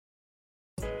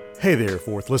Hey there,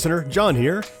 fourth listener. John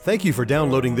here. Thank you for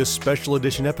downloading this special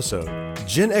edition episode.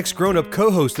 Gen X Grown Up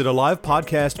co-hosted a live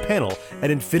podcast panel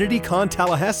at Infinity Con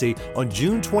Tallahassee on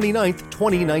June 29th,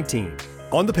 2019.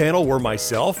 On the panel were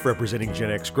myself, representing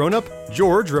Gen X Grown Up,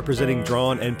 George, representing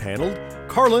Drawn and Paneled,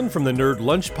 Carlin from the Nerd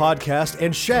Lunch podcast,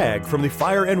 and Shag from the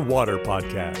Fire and Water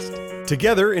podcast.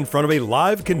 Together, in front of a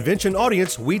live convention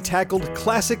audience, we tackled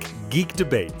classic geek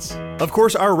debates. Of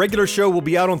course, our regular show will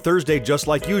be out on Thursday just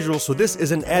like usual, so this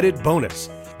is an added bonus.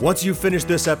 Once you finish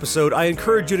this episode, I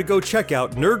encourage you to go check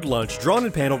out Nerd Lunch, Drawn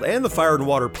and Paneled, and the Fire and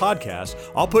Water podcast.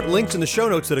 I'll put links in the show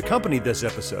notes that accompanied this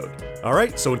episode. All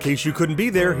right, so in case you couldn't be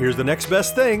there, here's the next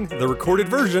best thing, the recorded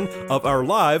version of our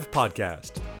live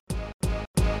podcast.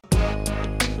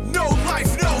 No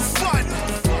life, no fun.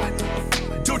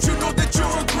 Don't you know that you're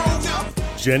a grown-up?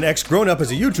 Gen X Grown Up is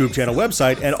a YouTube channel,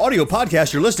 website, and audio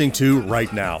podcast you're listening to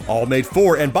right now. All made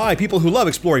for and by people who love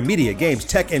exploring media, games,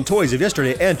 tech, and toys of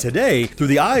yesterday and today through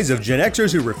the eyes of Gen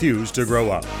Xers who refuse to grow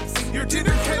up. Your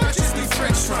dinner cannot just be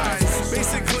french fries.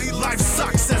 Basically, life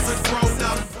sucks as a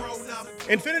grown-up.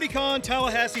 Infinity Con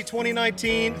Tallahassee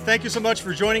 2019. Thank you so much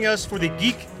for joining us for the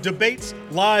Geek Debates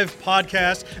live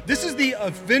podcast. This is the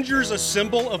Avengers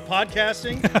Assemble of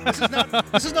podcasting.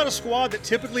 This is not a squad that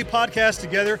typically podcasts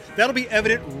together. That'll be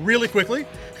evident really quickly.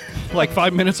 Like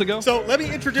 5 minutes ago? So let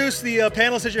me introduce the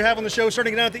panelists that you have on the show.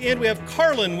 Starting down at the end, we have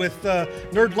Carlin with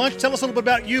Nerd Lunch. Tell us a little bit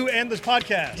about you and this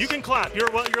podcast. You can clap. You're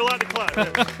allowed to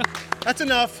clap. That's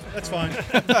enough. That's fine.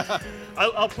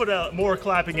 I'll put more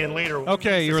clapping in later.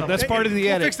 Okay, that's part of the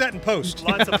We'll edit. fix that in post.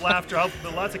 Lots of laughter.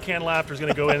 Lots of canned laughter is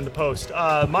going to go in the post.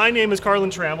 My name is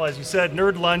Carlin Trammell. As you said,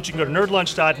 Nerd Lunch. You can go to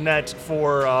nerdlunch.net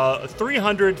for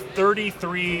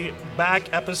 333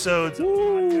 back episodes of the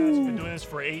podcast. We've been doing this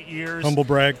for 8 years. Humble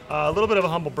brag. A little bit of a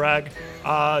humble brag.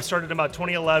 Started in about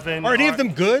 2011. Are any of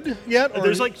them good yet? Or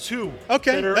There's like two.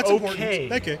 Okay, that are that's okay. important.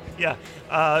 Thank you. Yeah.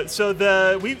 So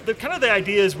the kind of the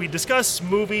idea is we discuss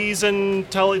movies and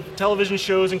television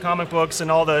shows and comic books and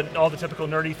all the typical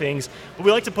nerdy things, but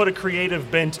we like to put a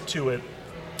creative bent to it.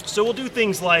 So we'll do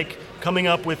things like coming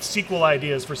up with sequel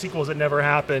ideas for sequels that never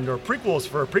happened, or prequels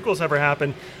for prequels never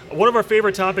happened. One of our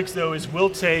favorite topics, though, is we'll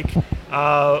take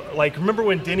remember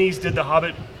when Denny's did the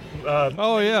Hobbit.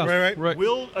 Oh, yeah. Right.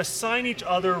 We'll assign each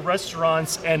other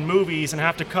restaurants and movies and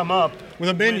have to come up With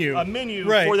a menu.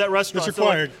 Right. For that restaurant. That's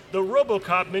required. So like the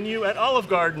RoboCop menu at Olive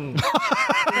Garden.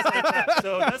 Things like that.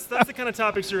 So that's the kind of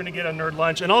topics you're going to get on Nerd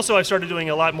Lunch. And also I've started doing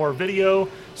a lot more video.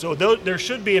 So there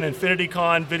should be an Infinity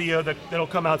Con video that'll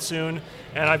come out soon.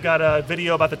 And I've got a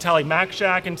video about the Tally Mac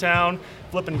Shack in town,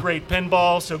 flipping great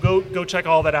pinball. So go check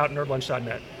all that out at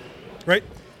nerdlunch.net. Great.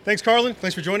 Thanks, Carlin.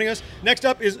 Thanks for joining us. Next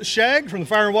up is Shag from the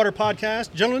Fire and Water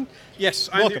podcast. Gentlemen, yes,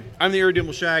 welcome. I'm the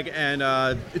irredeemable Shag, and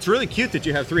it's really cute that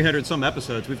you have 300 some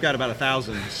episodes. We've got about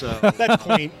 1,000. So That's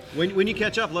quaint. when you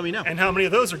catch up, let me know. And how many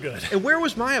of those are good? And where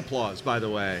was my applause, by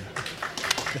the way?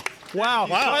 Wow.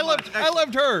 I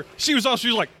loved her. She was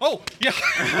like, oh, yeah.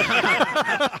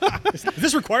 Is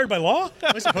this required by law?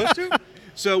 Am I supposed to?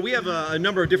 So we have a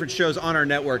number of different shows on our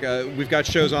network. We've got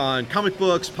shows on comic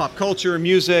books, pop culture,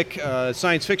 music,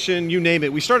 science fiction, you name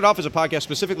it. We started off as a podcast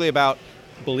specifically about,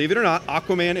 believe it or not,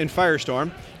 Aquaman and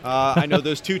Firestorm. I know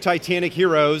those two titanic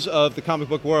heroes of the comic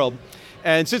book world.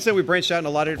 And since then, we branched out in a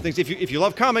lot of different things. If you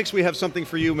love comics, we have something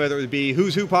for you, whether it be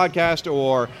Who's Who podcast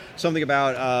or something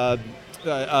about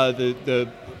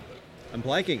I'm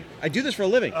blanking. I do this for a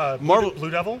living. Marvel Blue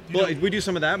Devil? We do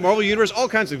some of that. Marvel Universe, all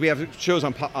kinds of. We have shows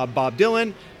on Bob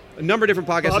Dylan, a number of different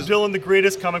podcasts. Bob Dylan, the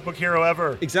greatest comic book hero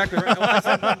ever. Exactly right. Oh, I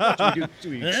said that. We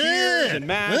do Cheers and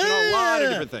MASH and a lot of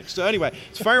different things. So anyway,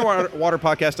 it's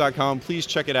firewaterpodcast.com. Please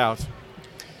check it out.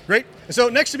 Great. So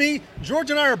next to me, George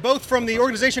and I are both from the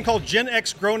organization called Gen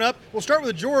X Grown Up. We'll start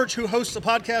with George, who hosts a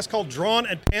podcast called Drawn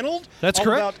and Paneled. That's all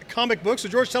correct. About comic books. So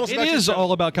George, tell us about It is yourself.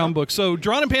 all about comic books. So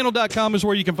drawandpanel.com is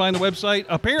where you can find the website.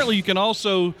 Apparently, you can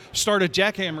also start a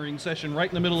jackhammering session right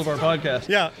in the middle of our podcast.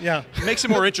 Yeah. It makes it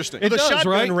more interesting. It The does,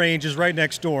 shotgun right? range is right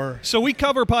next door. So we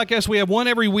cover podcasts. We have one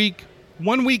every week.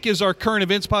 1 week is our current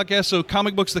events podcast, so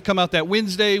comic books that come out that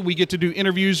Wednesday. We get to do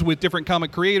interviews with different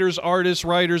comic creators, artists,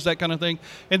 writers, that kind of thing.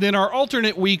 And then our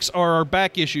alternate weeks are our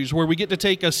back issues, where we get to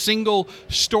take a single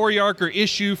story arc or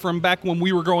issue from back when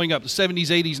we were growing up, the 70s,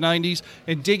 80s, 90s,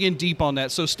 and dig in deep on that.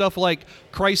 So stuff like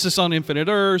Crisis on Infinite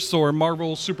Earths or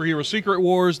Marvel Superhero Secret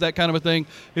Wars, that kind of a thing.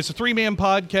 It's a 3-man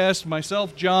podcast.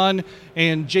 Myself, John,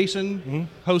 and Jason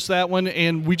host that one,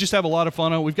 and we just have a lot of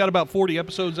fun. We've got about 40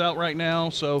 episodes out right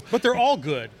now. So, But they're all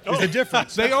good. Is the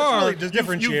difference. They That's are. really the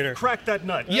differentiator. You cracked that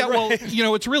nut. yeah, well,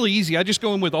 it's really easy. I just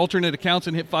go in with alternate accounts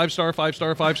and hit 5-star,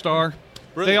 5-star, 5-star.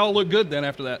 They all look good then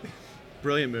after that.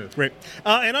 Brilliant move. Great.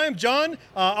 And I am John,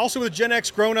 also with Gen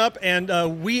X Grown Up,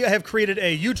 and we have created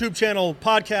a YouTube channel,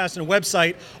 podcast, and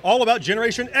website all about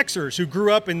Generation Xers who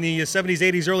grew up in the 70s,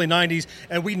 80s, early 90s,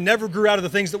 and we never grew out of the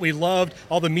things that we loved,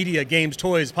 all the media, games,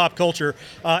 toys, pop culture,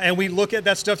 and we look at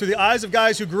that stuff through the eyes of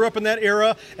guys who grew up in that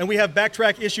era, and we have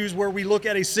backtrack issues where we look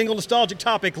at a single nostalgic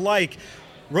topic like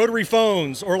rotary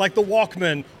phones, or like the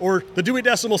Walkman, or the Dewey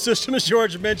Decimal System, as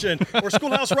George mentioned, or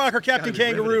Schoolhouse Rock, or Captain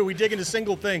Kangaroo. We dig into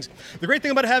single things. The great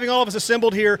thing about having all of us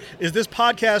assembled here is this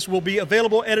podcast will be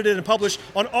available, edited, and published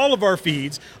on all of our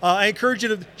feeds. I encourage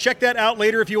you to check that out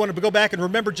later if you want to go back and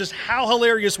remember just how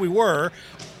hilarious we were.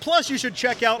 Plus, you should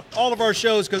check out all of our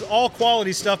shows because all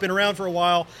quality stuff been around for a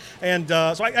while. And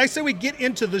so I say we get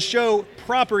into the show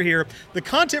proper here. The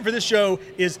content for this show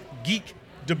is geek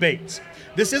debates.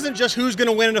 This isn't just who's going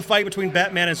to win in a fight between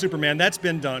Batman and Superman. That's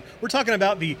been done. We're talking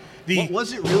about the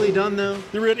Was it really done though?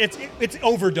 It's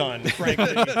overdone,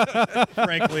 frankly.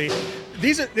 Frankly,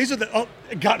 these are the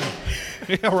it got me.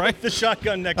 Yeah, right. The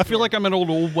shotgun next. I feel like I'm an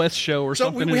old West show or so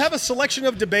something. we have a selection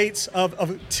of debates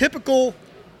of typical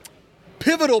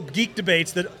pivotal geek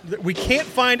debates that we can't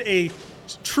find a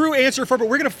true answer for, but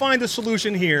we're going to find the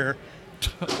solution here.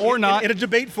 Or not. In a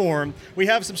debate form. We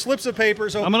have some slips of paper.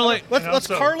 So I'm gonna let's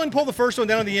Carlin pull the first one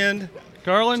down at the end.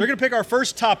 Carlin? So we're going to pick our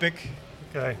first topic.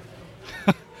 Okay.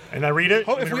 And I read it?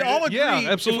 If we all agree, Yeah,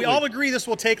 absolutely. if we all agree, this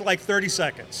will take like 30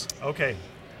 seconds. Okay.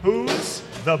 Who's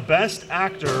the best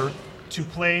actor to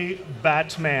play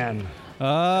Batman?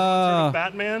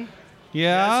 Batman?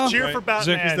 Yeah. Cheer Right. for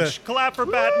Batman. He's the- Clap for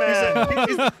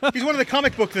Batman. He's one of the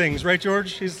comic book things, right,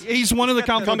 George? He's one of the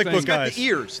comic comic book book things. guys. The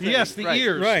ears. thing. Yes, the Right.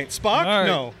 ears. Right. Spock? All right.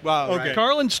 No. Wow, Okay. right.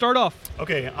 Carlin, start off.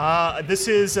 Okay,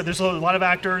 there's a lot of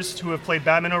actors who have played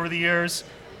Batman over the years.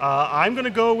 I'm going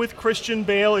to go with Christian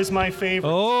Bale is my favorite.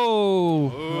 Oh.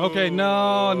 Okay,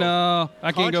 no.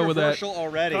 I can't go with that. Controversial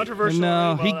already. Controversial.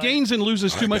 No, well, he gains and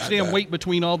loses too much damn weight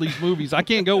between all these movies. I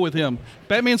can't go with him.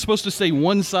 Batman's supposed to stay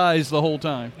one size the whole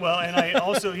time. Well, and I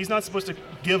also, he's not supposed to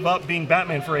give up being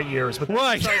Batman for 8 years. But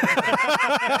Right.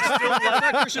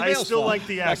 I still like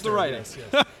the actor. That's the writing. Yes,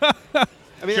 yes.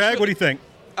 I mean, Jag, what do you think?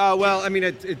 well, I mean,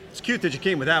 it's cute that you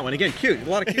came with that one. Again, cute. A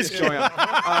lot of kids going on.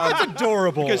 That's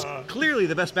adorable. Because clearly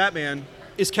the best Batman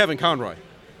is Kevin Conroy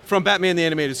from Batman the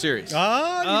Animated Series. All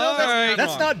right.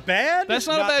 that's not bad. That's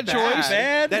not a bad choice.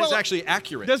 That is Well, actually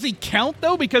accurate. Does he count,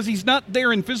 though? Because he's not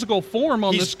there in physical form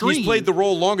on the screen. He's played the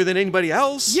role longer than anybody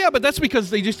else. Yeah, but that's because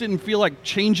they just didn't feel like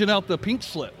changing out the pink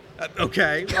slip.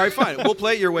 Okay. All right, fine. We'll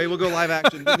play it your way. We'll go live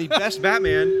action. Then the best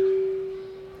Batman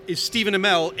is Stephen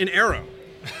Amell in Arrow.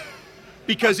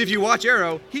 Because if you watch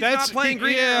Arrow, he's not playing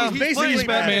Green Arrow. he's basically playing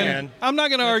Batman. I'm not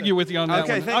going to argue with you on that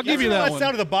Okay, one. thank I'll you. give you that That's one.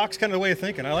 out of the box kind of way of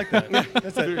thinking. I like that.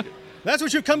 That's it. That's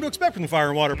what you've come to expect from the Fire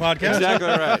and Water podcast. Exactly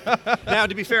right. Now,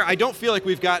 to be fair, I don't feel like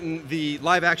we've gotten the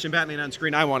live-action Batman on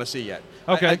screen I want to see yet.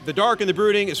 Okay. The Dark and the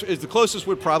Brooding is the closest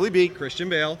would probably be Christian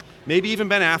Bale, maybe even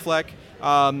Ben Affleck.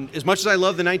 As much as I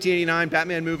love the 1989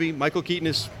 Batman movie, Michael Keaton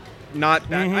is not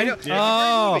Batman. I know. It's a great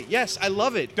Oh. movie. Yes, I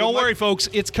love it. Don't But worry, folks.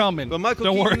 It's coming. But Michael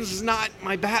Don't Keaton's not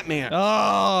my Batman.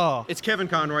 Oh. It's Kevin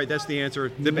Conroy. That's the answer.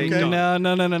 Debate Okay. done.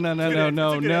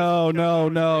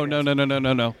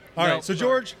 No. All right, so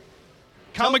George,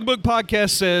 Comic Book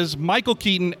Podcast says Michael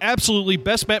Keaton, absolutely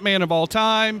best Batman of all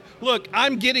time. Look,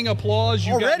 I'm getting applause.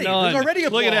 You Already? got none. There's already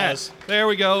Look at applause. that. There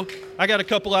we go. I got a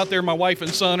couple out there. My wife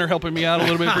and son are helping me out a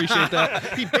little bit. Appreciate that.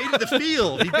 He baited the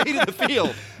field. He baited the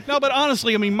field. No, but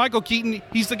honestly, I mean, Michael Keaton,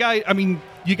 he's the guy. I mean,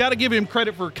 you got to give him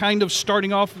credit for kind of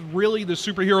starting off really the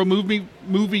superhero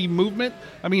movie movement.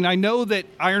 I mean, I know that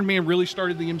Iron Man really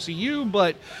started the MCU,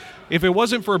 but if it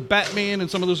wasn't for Batman and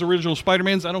some of those original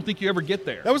Spider-Mans, I don't think you ever get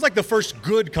there. that was like the first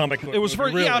good comic book. It was for,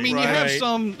 movie, yeah, I mean, you have right?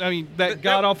 some, I mean, that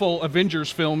god-awful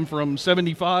Avengers film from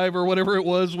 75 or whatever it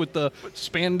was with the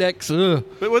spandex. Ugh.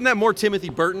 But wasn't that more Timothy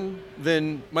Burton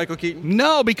than Michael Keaton?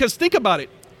 No, because think about it.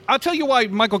 I'll tell you why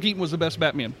Michael Keaton was the best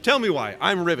Batman. Tell me why.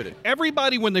 I'm riveted.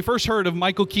 Everybody, when they first heard of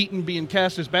Michael Keaton being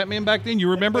cast as Batman back then,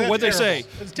 you remember That's what they say?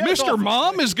 terrible. That's Mr. awful.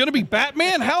 Mom is going to be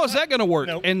Batman? How is that going to work?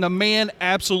 Nope. And the man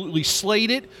absolutely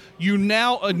slayed it. You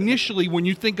now, initially, when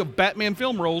you think of Batman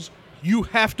film roles, you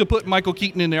have to put Michael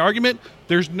Keaton in the argument.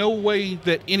 There's no way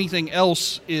that anything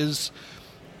else is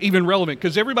even relevant,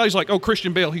 because everybody's like, oh,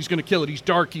 Christian Bale, he's going to kill it. He's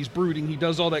dark, he's brooding, he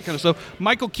does all that kind of stuff.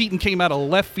 Michael Keaton came out of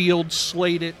left field,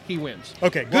 slayed it, he wins.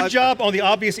 Okay, good job on the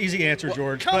obvious, easy answer,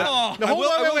 George. come on. No, hold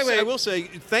on, wait. I will say,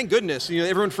 thank goodness,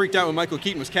 everyone freaked out when Michael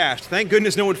Keaton was cast. Thank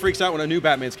goodness no one freaks out when a new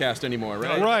Batman's cast anymore,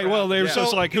 right? Right, well, they're Yeah.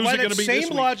 just like, who's by it going that to be same this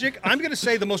week? logic, I'm going to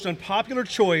say the most unpopular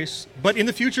choice, but in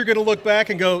the future, going to look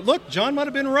back and go, look, John might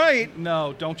have been right.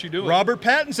 No, don't you do it. Robert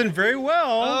Pattinson, very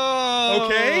well. Oh,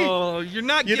 Okay. You're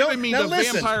not You giving don't- me now the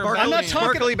listen. vampire vampire. Sparkly- I'm not Batman. talking.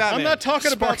 Sparkly Batman. I'm not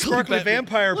talking about sparkly Batman.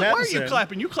 vampire Look, Pattinson. why are you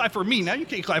clapping? You clap for me. Now you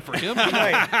can't clap for him.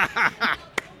 Right.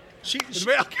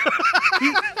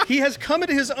 He has come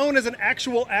into his own as an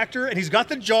actual actor, and he's got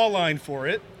the jawline for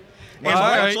it. And All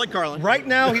Much right. like Carlin. right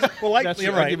now, he's That's yeah, true,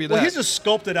 I'll right. give you Well, that. he's just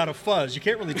sculpted out of fuzz. You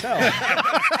can't really tell.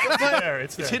 It's there.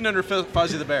 It's hidden under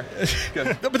Fuzzy the Bear.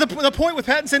 Good. But the point with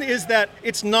Pattinson is that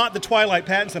it's not the Twilight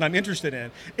Pattinson I'm interested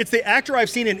in. It's the actor I've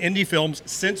seen in indie films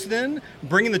since then,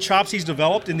 bringing the chops he's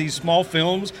developed in these small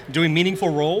films, doing meaningful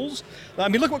roles. I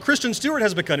mean, look what Kristen Stewart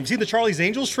has become. Have you seen the Charlie's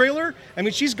Angels trailer? I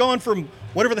mean, she's gone from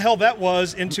whatever the hell that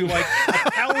was into like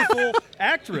a powerful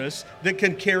actress that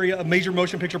can carry a major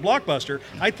motion picture blockbuster.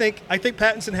 I think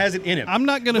Pattinson has it in him. I'm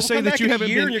not going to We'll say come that back you in a haven't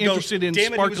year been and you go, interested in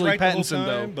 "Damn it, he was Sparkly right the whole Pattinson,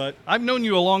 though. time," but I've known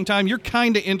you a long time. You're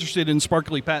kind of interested in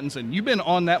Sparkly Pattinson. You've been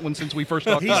on that one since we first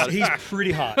talked about it. he's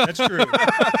pretty hot. That's true.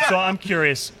 So I'm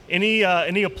curious. Any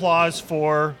applause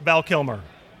for Val Kilmer?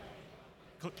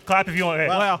 Clap if you want.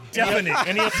 Wow. Definitely.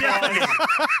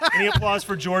 Any applause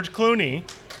for George Clooney?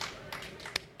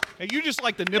 Hey, you just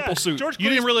like the nipple suit. George You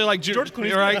didn't Clooney's- really like George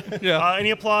Clooney's right? Yeah.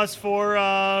 Any applause for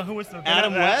who was the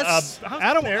Adam West?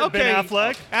 Adam, Ben okay.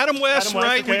 Affleck. Adam West, Adam West,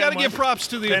 right? okay, we got to Adam give West. props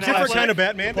to the Ben Different Affleck. kind of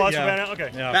Batman. but Applause for yeah. Ben Affleck.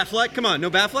 Okay. Yeah. Batfleck, come on, no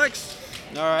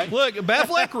Batflecks? All right. Look,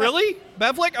 Batfleck, really?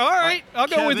 Batfleck? All right. I'll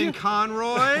go with Kevin you.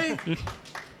 Conroy.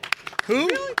 Who?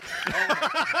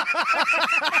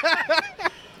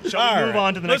 Shall we move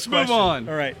on to the Let's next move question? on.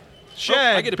 All right.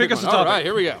 Shag, I get to pick us a one. topic. All right,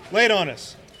 here we go. Lay it on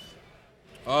us.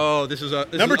 Oh, this is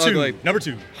Number two. ugly. Number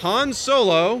two. Han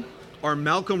Solo or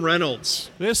Malcolm Reynolds?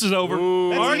 This is over.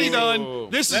 Ooh. Already That's done.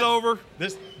 This is over.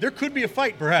 There could be a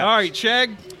fight, perhaps. All right,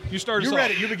 Shag, you start us You off.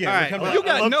 read it. You begin. All We'll right. come Well, back. You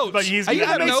got I love- notes. but he's You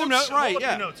got got notes. notes? Right, Hold up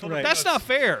yeah. the notes, hold up Right. the That's notes. not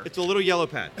fair. It's a little yellow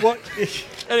pad. Well,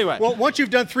 Anyway, well, once you've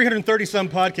done 330 some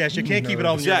podcasts, you can't keep it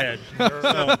all in your head.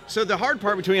 So, So the hard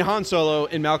part between Han Solo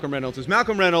and Malcolm Reynolds is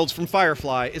Malcolm Reynolds from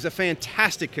Firefly is a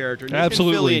fantastic character. Nathan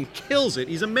Absolutely. Fillion kills it.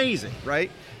 He's amazing, right?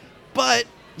 But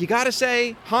you got to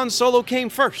say Han Solo came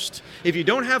first. If you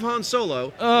don't have Han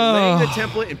Solo laying the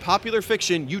template in popular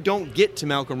fiction, you don't get to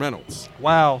Malcolm Reynolds.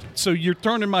 Wow. So you're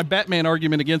turning my Batman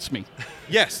argument against me.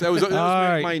 Yes, that was All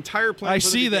right. my entire plan. I from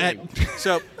the see that. beginning.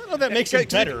 So well, that makes it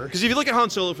better. Because if you look at Han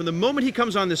Solo, from the moment he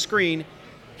comes on the screen,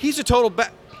 he's a total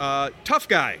tough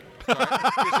guy.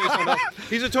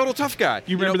 He's a total tough guy.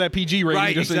 You remember that PG rating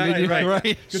Right, just said, exactly, didn't you? right.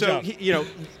 Right. Good So job.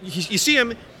 you see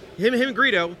him and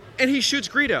Greedo, and he shoots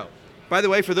Greedo. By the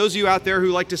way, for those of you out there who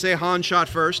like to say Han shot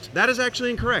first, that is actually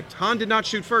incorrect. Han did not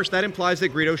shoot first. That implies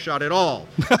that Greedo shot at all.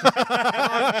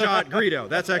 Han shot Greedo.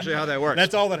 That's actually how that works.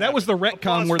 That's all That was the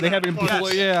retcon where they had him.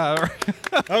 Yes. Yeah.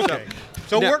 okay.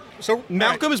 So Now, we're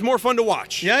Malcolm is more fun to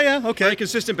watch. Yeah. On Okay. a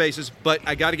consistent basis, but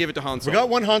I got to give it to Han We Solo. got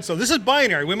one Han Solo. This is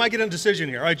binary. We might get a decision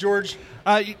here. All right, George.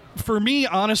 For me,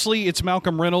 honestly, it's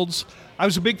Malcolm Reynolds. I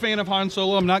was a big fan of Han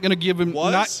Solo. I'm not going to give him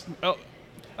Was?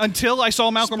 until I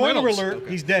saw Malcolm Spoiler Reynolds. alert.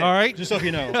 He's dead. All right. Just so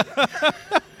you know.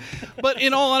 But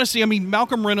in all honesty, I mean,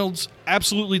 Malcolm Reynolds,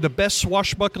 absolutely the best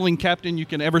swashbuckling captain you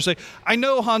can ever say. I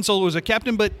know Han Solo was a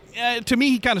captain, but to me,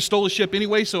 he kind of stole a ship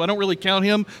anyway, so I don't really count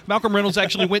him. Malcolm Reynolds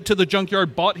actually went to the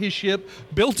junkyard, bought his ship,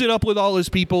 built it up with all his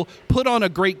people, put on a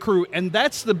great crew, and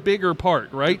that's the bigger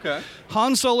part, right? Okay.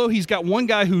 Han Solo, he's got one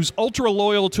guy who's ultra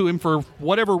loyal to him for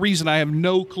whatever reason, I have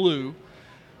no clue.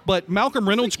 But Malcolm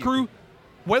Reynolds' crew,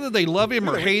 whether they love him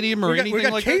or hate him or we got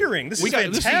anything like catering. that. This is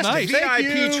fantastic. This is nice. Thank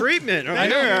VIP you. treatment. I Right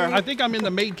know. there. I think I'm in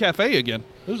the maid cafe again.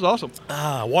 This is awesome.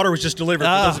 Water was just delivered for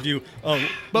those of you. But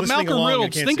listening Malcolm along, you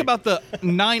Reynolds, can't think see. about the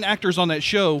 9 actors on that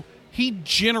show. He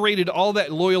generated all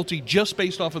that loyalty just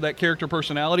based off of that character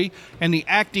personality, and the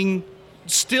acting.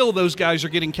 Still, those guys are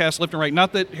getting cast left and right.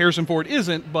 Not that Harrison Ford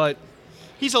isn't, but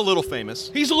He's a little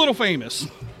famous. he's a little famous.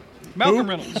 Malcolm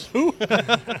Reynolds.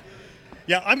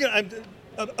 Yeah,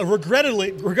 regrettably,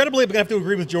 I'm going to have to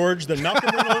agree with George that Malcolm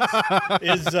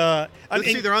Reynolds is. Let's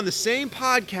see, they're on the same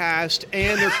podcast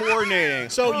and they're coordinating.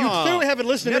 So you clearly haven't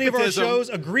listened to any of our Nepotism. shows.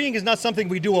 Agreeing is not something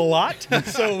we do a lot.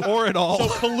 So Or at all.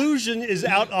 So collusion is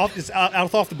out off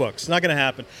the books. It's not going to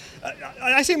happen.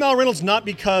 I say Mal Reynolds not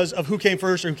because of who came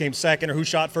first or who came second or who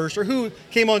shot first or who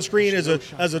came on screen as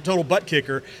a total butt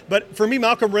kicker. But for me,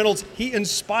 Malcolm Reynolds, he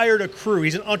inspired a crew.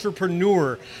 He's an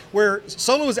entrepreneur. Where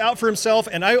Solo is out for himself,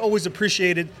 and I always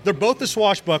appreciated. They're both the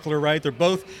swashbuckler, right? They're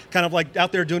both kind of like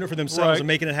out there doing it for themselves Right. and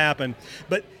making it happen.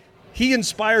 But he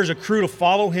inspires a crew to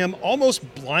follow him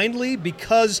almost blindly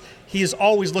because he is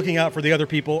always looking out for the other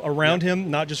people around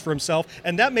him, not just for himself.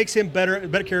 And that makes him a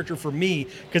better character for me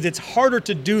because it's harder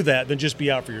to do that than just be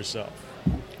out for yourself.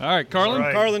 All right, Carlin.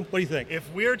 Right. Carlin, what do you think?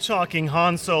 If we're talking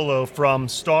Han Solo from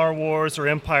Star Wars or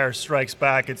Empire Strikes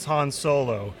Back, it's Han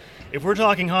Solo. If we're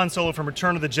talking Han Solo from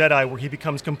Return of the Jedi, where he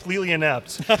becomes completely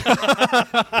inept,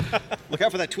 Look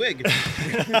out for that twig.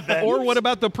 Or what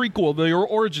about the prequel, the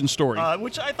origin story?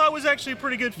 which I thought was actually a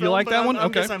pretty good film. like but that one? I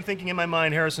Okay. guess I'm thinking in my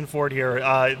mind Harrison Ford here.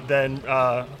 Then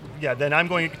I'm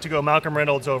going to go Malcolm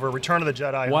Reynolds over Return of the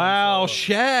Jedi. Han wow, Solo.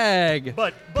 Shag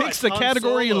But picks the Han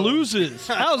category and Solo- loses.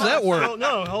 How does that work? Well,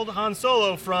 no, hold Han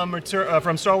Solo from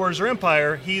Star Wars or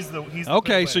Empire. He's the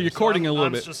Okay, big so winner. you're courting I'm- a little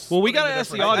I'm bit. just Well, we splitting gotta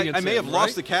ask the difference. audience. I may have then, lost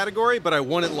right? the category, but I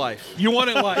won it life. You want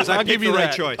it live. I I'll picked give you the right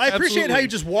that. choice. I appreciate how Absolutely. you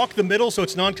just walk the middle so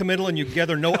it's non-committal and you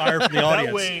gather no ire from the That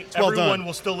audience. way, It's well everyone done.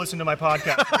 will still listen to my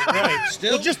podcast. Right.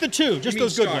 Well, just the two. Just mean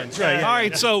those good stars. ones. Right. All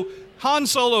right, so Han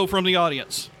Solo from the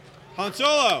audience. Han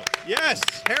Solo. Yes.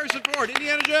 Harrison Ford.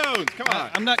 Indiana Jones. Come on.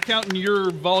 I'm not counting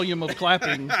your volume of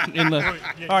clapping in the.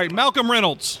 All right, Malcolm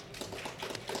Reynolds.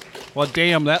 Well,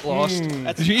 damn, that lost.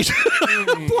 Jeez.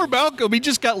 Poor Malcolm. He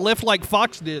just got left like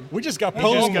Fox did. We just got He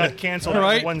just pwned. got canceled All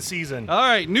right. after one season. All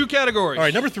right, new category. All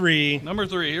right, number 3. Number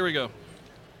 3. Here we go.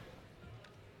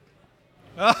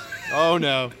 Oh,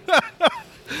 no.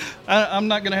 I'm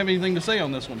not going to have anything to say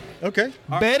on this one. Okay.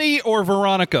 Betty or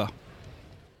Veronica?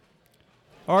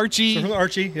 Archie. So from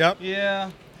Archie. Yep.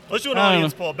 Yeah. Let's do an I don't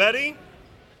audience know. poll. Betty,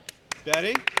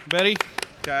 Betty. Betty.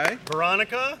 Okay.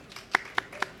 Veronica.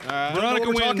 Veronica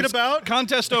what we're talking wins. about.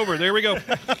 Contest over. There we go.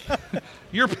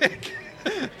 Your pick.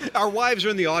 Our wives are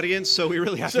in the audience, so we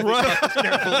really have to think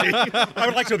carefully. I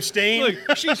would like to abstain.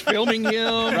 Look, she's filming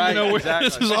him. Right, you know, exactly.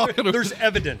 This is all gonna, There's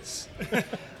evidence.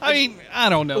 I mean, I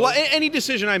don't know. Well, any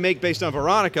decision I make based on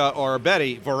Veronica or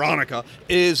Betty, Veronica,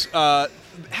 is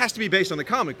has to be based on the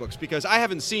comic books because I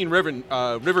haven't seen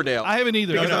Riverdale. I haven't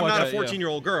either. Because I I'm gotta not a watch that, yeah.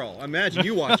 14-year-old girl. I imagine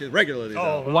you watch it regularly.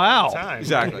 Oh, though. Wow. all the time.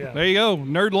 Exactly. Yeah. There you go.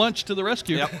 Nerd lunch to the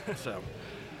rescue. Yep. So.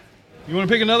 You want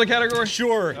to pick another category?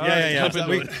 Sure. Yeah.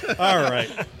 jump into All right.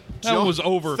 That one was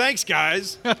over. Thanks,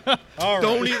 guys. All right.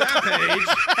 Don't eat that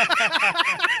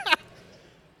page.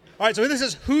 All right. So this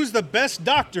is who's the best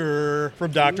doctor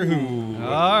from Doctor Who. All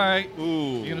right.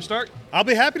 You going to start? I'll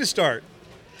be happy to start.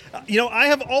 I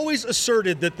have always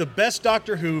asserted that the best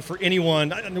Doctor Who for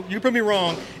anyone, you prove me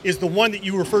wrong, is the one that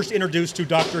you were first introduced to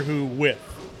Doctor Who with.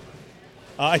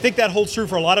 I think that holds true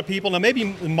for a lot of people. Now, maybe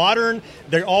modern,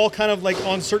 they're all kind of like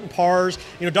on certain pars.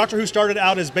 Doctor Who started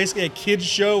out as basically a kids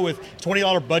show with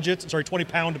 $20 budgets, sorry,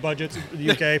 20-pound budgets in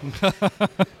the UK.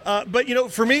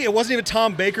 But, for me, it wasn't even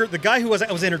Tom Baker. The guy who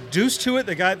I was introduced to it,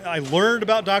 the guy I learned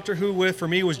about Doctor Who with, for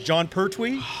me, was John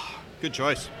Pertwee. Good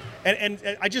choice. And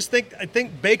I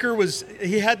think Baker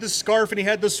he had the scarf and he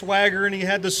had the swagger and he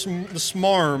had the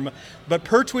smarm, but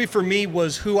Pertwee for me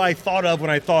was who I thought of when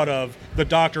I thought of the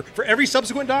Doctor. For every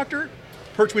subsequent Doctor,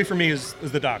 Pertwee for me is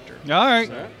the Doctor. All right.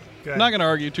 Okay. I'm not going to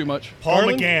argue too much. Paul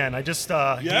Harlan? McGann.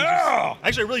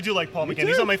 Actually, I really do like Paul McGann.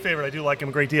 He's not my favorite. I do like him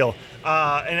a great deal.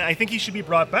 And I think he should be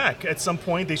brought back at some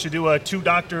point. They should do a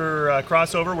 2-Doctor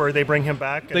crossover where they bring him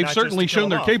back. And They've not certainly just kill shown him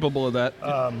they're off. capable of that.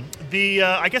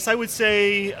 I guess I would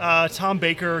say Tom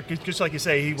Baker, just like you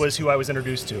say, he was who I was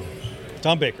introduced to.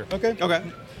 Tom Baker. Okay. Okay.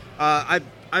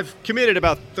 I've committed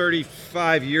about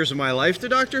 35 years of my life to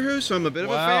Doctor Who, so I'm a bit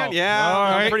of a Wow. fan. Yeah, All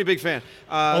I'm right. a pretty big fan.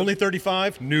 Only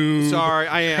 35? No. Sorry,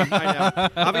 I am. I know.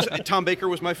 Obviously, Tom Baker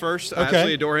was my first. I Okay.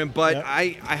 absolutely adore him, but Yep.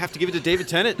 I have to give it to David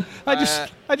Tennant. I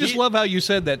just he- love how you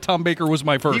said that. Tom Baker was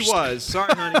my first. He was.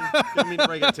 Sorry, honey. Didn't mean to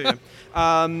break it to you.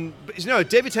 But,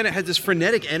 David Tennant had this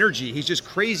frenetic energy. He's just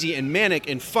crazy and manic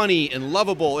and funny and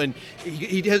lovable, and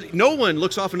he has no one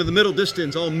looks off into the middle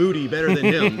distance all moody better than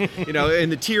him.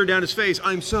 And the tear down his face.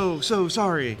 I'm so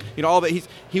sorry. All that.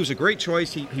 He was a great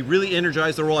choice. He really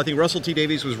energized the role. I think Russell T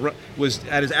Davies was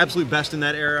at his absolute best in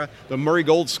that era. The Murray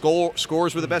Gold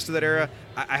scores were the best of that era.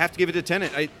 I have to give it to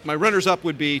Tennant. My runners-up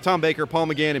would be Tom Baker, Paul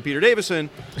McGann, and Peter Davison.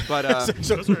 But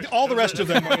So all the rest of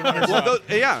them are runners well, up.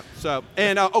 yeah. So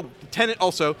Tennant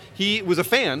also. He was a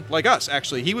fan like us.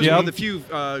 Actually, he was Yeah. one of the few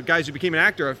guys who became an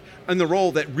actor in the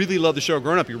role that really loved the show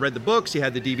growing up. He read the books. He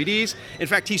had the DVDs. In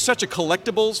fact, he's such a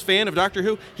collectibles fan of Doctor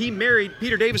Who. He married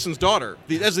Peter Davison's daughter.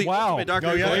 As the Wow. ultimate Doctor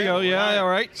Oh, Who. yeah. There you go. Yeah, all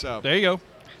right. So there you go.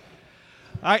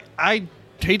 I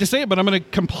hate to say it, but I'm going to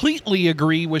completely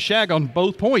agree with Shag on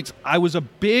both points. I was a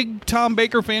big Tom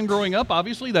Baker fan growing up.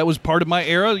 Obviously, that was part of my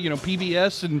era.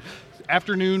 PBS and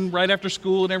afternoon, right after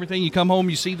school and everything. You come home,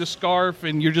 you see the scarf,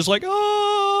 and you're just like,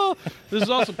 oh, this is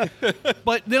awesome.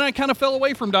 But then I kind of fell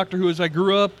away from Doctor Who as I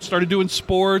grew up, started doing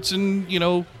sports and,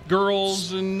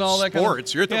 girls and all that kind of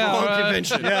sports. You're at the wrong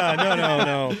convention. Yeah,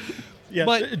 no. Yeah,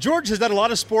 But- George has done a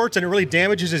lot of sports, and it really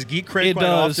damages his geek cred It quite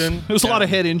does. often. There's a lot of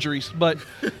head injuries, but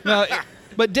no,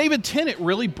 but David Tennant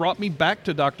really brought me back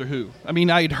to Doctor Who. I mean,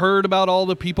 I had heard about all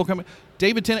the people coming.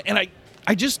 David Tennant, and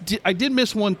I did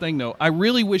miss one thing though. I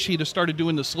really wish he'd have started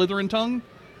doing the Slytherin tongue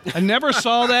I never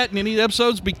saw that in any of the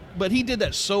episodes, but he did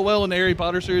that so well in the Harry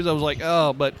Potter series. I was like,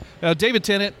 oh, but David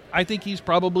Tennant, I think he's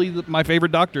probably my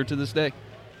favorite Doctor to this day.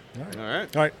 All right.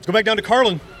 All right, let's go back down to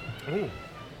Carlin. Ooh,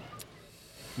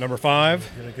 Number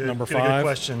 5. Number get a 5. good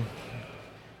question.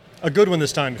 A good one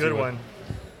this time. if Good you will. one.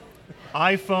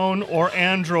 iPhone or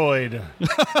Android?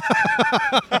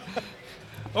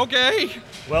 Okay.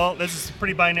 Well, this is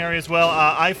pretty binary as well.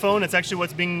 iPhone, it's actually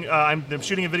what's being, I'm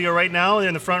shooting a video right now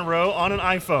in the front row on an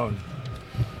iPhone.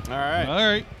 All right. All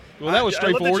right. Well, that was I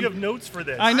love that straightforward. you have notes for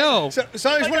this. I know. So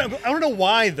I just want to know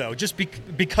why though. Just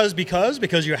because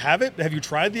you have it. Have you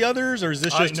tried the others, or is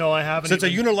this just? No, I haven't So it's a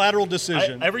even- unilateral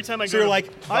decision. Every time I so go you're to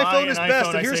like, buy iPhone an is best,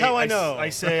 iPhone, and here's say- how I know. I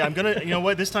say I'm gonna, you know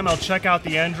what? This time I'll check out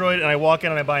the Android, and I walk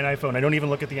in and I buy an iPhone. I don't even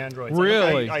look at the Android.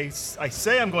 Really? I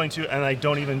say I'm going to, and I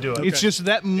don't even do it. It's just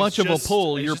that much of a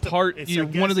pull. You're I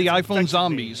one of the guess it's iPhone infected me.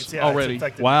 zombies It's already.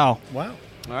 infected me. Wow. Wow.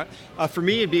 All right. For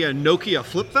me, it'd be a Nokia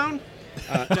flip phone.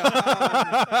 I'm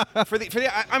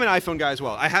an iPhone guy as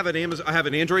well. I have an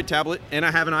Android tablet, and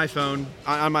I have an iPhone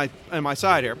on my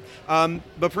side here.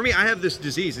 But for me, I have this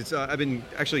disease. It's I've been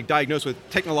actually diagnosed with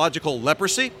technological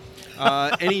leprosy.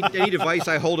 Any device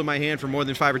I hold in my hand for more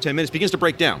than 5 or 10 minutes begins to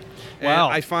break down. Wow.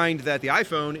 And I find that the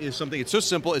iPhone is something. It's so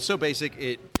simple. It's so basic.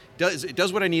 It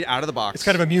does what I need out of the box. It's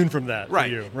kind of immune from that Right.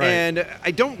 for you. Right. And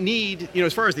I don't need,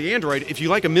 as far as the Android, if you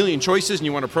like a million choices and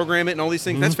you want to program it and all these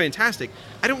things, that's fantastic.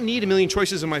 I don't need a million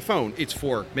choices in my phone. It's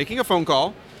for making a phone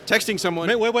call, texting someone.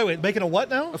 Wait. Making a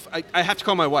what now? I have to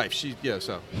call my wife.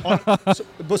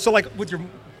 So like with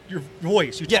your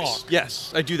voice, you talk.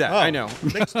 Yes, I do that. Oh. I know.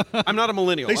 I'm not a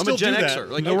millennial. They I'm still a Gen do that. Xer.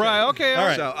 Like, No, right. Okay. All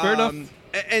right. So, Fair enough.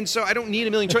 And so I don't need a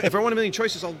million choices. If I want a million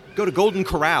choices, I'll go to Golden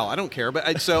Corral. I don't care. But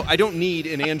I don't need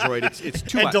an Android. It's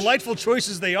too And much. delightful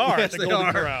choices they are at the they Golden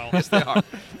are. Corral. Yes, they are.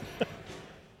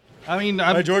 I mean,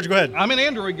 All right, George, go ahead. I'm an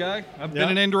Android guy. I've Yeah. been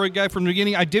an Android guy from the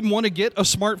beginning. I didn't want to get a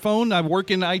smartphone. I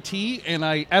work in IT, and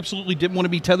I absolutely didn't want to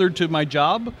be tethered to my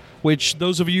job, which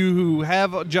those of you who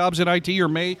have jobs in IT or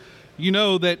may, you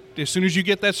know that as soon as you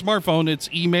get that smartphone, it's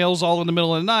emails all in the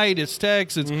middle of the night, it's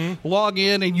text, it's log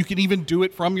in, and you can even do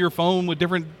it from your phone with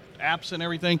different apps and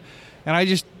everything. And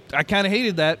I kind of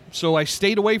hated that, so I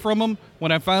stayed away from them.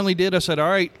 When I finally did, I said, all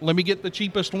right, let me get the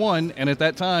cheapest one. And at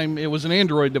that time, it was an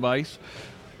Android device.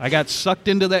 I got sucked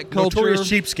into that culture. Notorious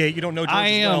cheapskate. You don't know George I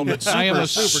as well, am. but I am a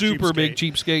super super big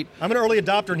cheapskate. I'm an early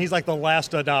adopter, and he's like the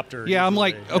last adopter. Yeah, I'm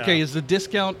usually. like, okay, Yeah. is the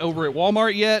discount over at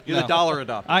Walmart yet? You're the dollar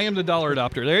adopter. I am the dollar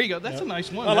adopter. There you go. That's a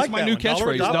nice one. I That's like my that new one.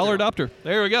 Dollar catchphrase. adopter. Dollar adopter.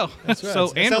 There we go. Right. So It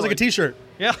sounds like a Android. T-shirt.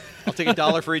 Yeah. I'll take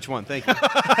 $1 for each one. Thank you.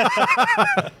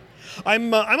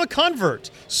 I'm a convert.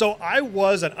 So I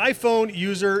was an iPhone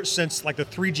user since like the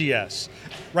 3GS.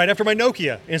 Right after my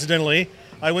Nokia, incidentally,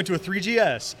 I went to a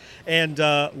 3GS and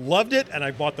loved it. And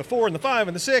I bought the 4 and the 5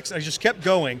 and the 6. I just kept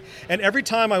going. And every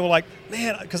time I was like,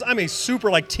 man, because I'm a super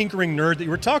like tinkering nerd that you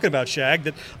were talking about, Shag,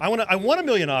 that I want a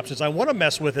million options. I want to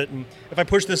mess with it. And if I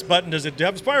push this button, does it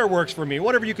have fireworks for me?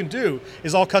 Whatever you can do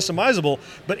is all customizable.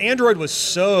 But Android was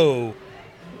so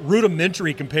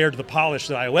rudimentary compared to the polish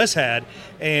that iOS had,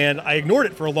 and I ignored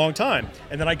it for a long time.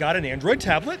 And then I got an Android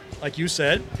tablet, like you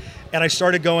said, and I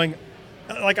started going,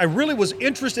 like I really was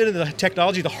interested in the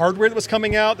technology, the hardware that was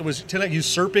coming out that was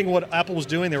usurping what Apple was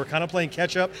doing. They were kind of playing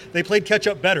catch up. They played catch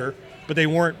up better, but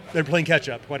they're playing catch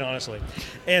up, quite honestly.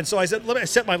 And so I said, I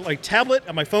set my tablet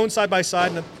and my phone side by side,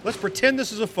 and then let's pretend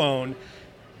this is a phone.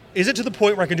 Is it to the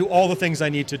point where I can do all the things I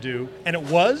need to do? And it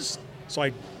was. So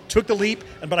I took the leap,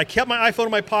 but I kept my iPhone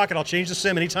in my pocket. I'll change the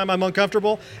SIM anytime I'm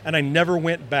uncomfortable, and I never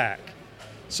went back.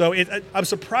 So I'm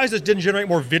surprised this didn't generate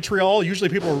more vitriol. Usually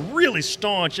people are really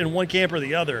staunch in one camp or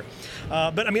the other.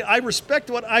 But I mean, I respect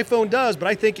what iPhone does, but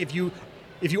I think if you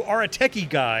are a techie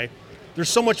guy, there's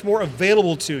so much more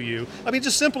available to you. I mean, it's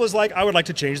as simple as like, I would like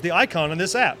to change the icon on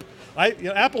this app.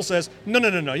 Apple says, no, you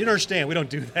don't understand. We don't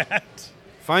do that.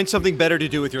 Find something better to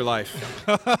do with your life.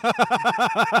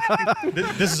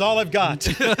 This is all I've got.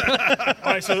 All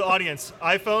right, so the audience,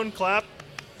 iPhone, clap.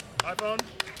 iPhone.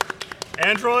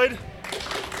 Android.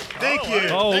 Thank you.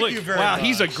 Oh, Thank look. you very wow, much.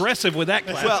 he's aggressive with that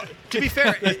class. Well, to be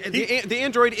fair, the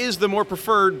Android is the more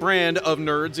preferred brand of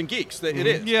nerds and geeks. It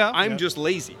is. Yeah. I'm just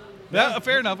lazy. Yeah,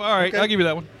 fair enough. All right, Okay. I'll give you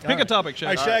that one. Pick a right. topic, All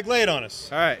right, Shaq. Shag, lay it on us.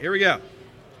 All right, here we go.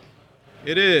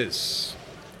 It is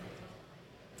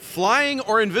flying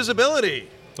or invisibility.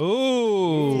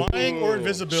 Ooh. Flying or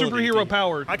invisibility? Superhero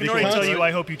powered. I can already Because- tell you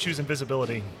I hope you choose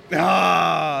invisibility.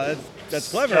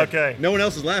 That's clever. Okay. No one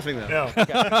else is laughing though.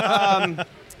 No.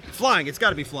 Flying, it's got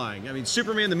to be flying. I mean,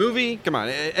 Superman the movie. Come on.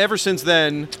 Ever since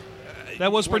then,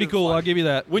 That was pretty cool. I'll give you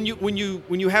that. when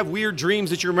you have weird dreams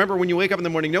that you remember when you wake up in the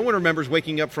morning, no one remembers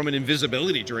waking up from an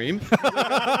invisibility dream.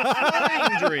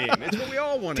 Flying dream. It's what we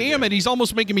all want to do. Damn it, he's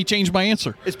almost making me change my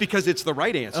answer. It's because it's the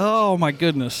right answer. Oh, my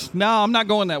goodness. No, I'm not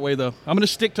going that way, though. I'm going to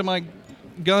stick to my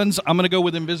guns. I'm going to go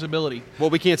with invisibility. Well,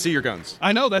 we can't see your guns.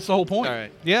 I know, that's the whole point. All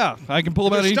right. Yeah, I can pull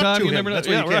them out They're stuck anytime. to You him. never know. That's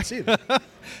why Yeah, you can't right. see them.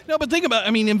 No, but think about it.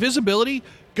 I mean, invisibility,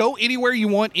 go anywhere you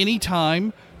want,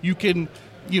 anytime. You can,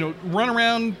 run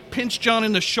around, pinch John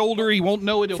in the shoulder. He won't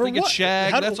know it. He'll think it's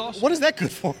Shag. That's awesome. What is that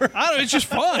good for? I don't know. It's just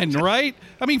fun, right?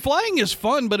 I mean, flying is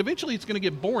fun, but eventually it's going to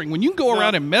get boring. When you can go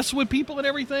around and mess with people and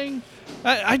everything,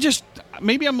 I just,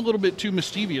 maybe I'm a little bit too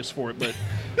mischievous for it, but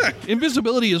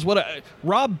invisibility is what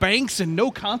Rob Banks and no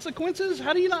consequences?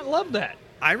 How do you not love that?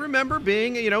 I remember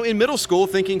being, in middle school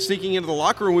thinking sneaking into the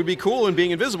locker room would be cool and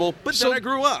being invisible, but then I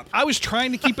grew up. I was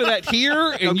trying to keep it at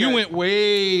here, and you Okay. went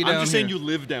way down I'm just saying here. you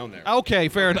live down there. Okay,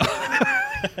 fair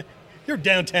enough. You're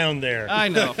downtown there. I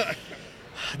know.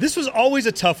 This was always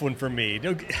a tough one for me.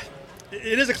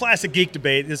 It is a classic geek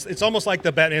debate. It's almost like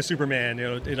the Batman Superman,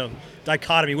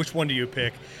 dichotomy. Which one do you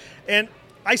pick? And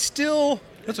I still,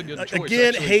 That's a good choice. again,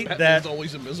 actually. hate Batman's that.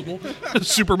 always invisible.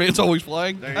 Superman's always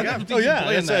flying. There you go. I Oh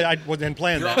yeah, that. I wasn't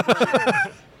planning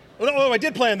that. Oh, I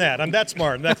did plan that. I'm that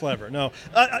smart. I'm that clever. No,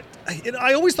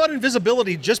 I always thought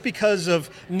invisibility just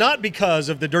not because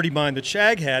of the dirty mind that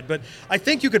Shag had, but I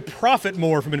think you could profit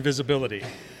more from invisibility.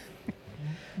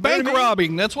 Bank what I mean?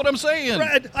 robbing. That's what I'm saying.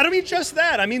 Right, I don't mean just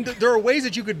that. I mean, there are ways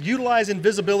that you could utilize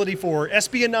invisibility for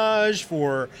espionage,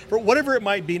 for whatever it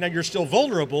might be. Now, you're still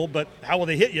vulnerable, but how will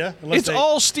they hit you? It's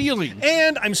all stealing.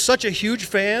 And I'm such a huge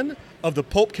fan of the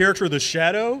Pope character, the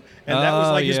Shadow, and that was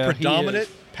like his yeah, he predominant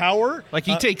is. power. Like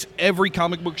he takes every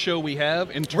comic book show we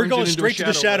have and turns We're going it into straight to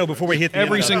the shadow before we hit the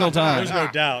every end. single time. There's no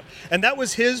doubt. And that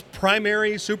was his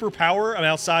primary superpower,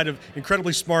 outside of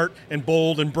incredibly smart and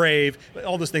bold and brave,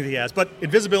 all those things he has. But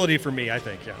invisibility for me, I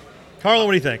think, yeah. Carlin,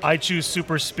 what do you think? I choose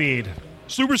super speed.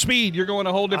 Super speed. You're going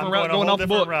a whole different route, I'm going going a whole off the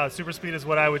different book. route. Super speed is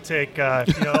what I would take.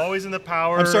 Always in the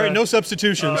power. I'm sorry, no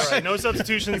substitutions. All right, no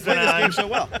substitutions. Play this game so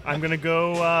well. I'm going to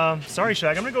go. Sorry,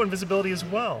 Shag. I'm going to go invisibility as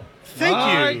well. Thank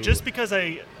All you. right. Just because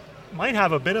I might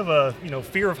have a bit of a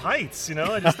fear of heights.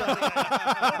 I just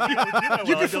thought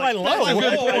You can fly low. That's a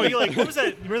good I'd point. be like, what was that?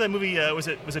 You remember that movie? Was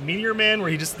it Meteor Man, where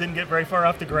he just didn't get very far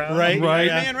off the ground? Right. Right.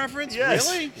 Yeah. Man reference? Yes.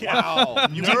 Really? Yeah. Wow.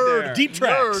 You went Nerd. there. Deep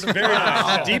tracks. Nerd. Very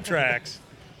nice. Deep tracks.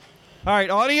 All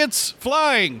right, audience,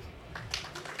 flying.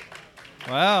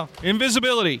 Wow.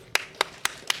 Invisibility.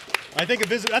 I think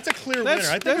that's a clear That's- winner.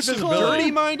 I think that's invisibility.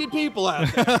 Dirty-minded people out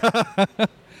there.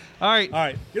 All right. All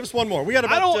right, give us one more. We got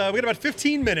about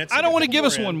 15 minutes. I don't want to give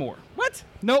us one more. What?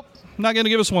 Nope. Not going to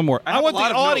give us one more. I have want a lot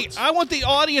the of audience. notes. I want the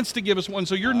audience to give us one,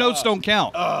 so your notes don't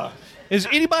count. Does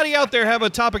anybody out there have a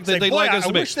topic that Say, they'd boy, like us I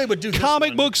to make? wish they would do this Comic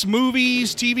one. books,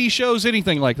 movies, TV shows,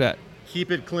 anything like that. Keep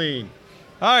it clean.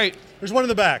 All right. There's one in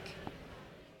the back.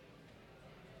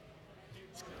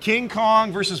 King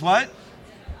Kong versus what?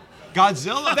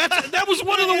 Godzilla. That was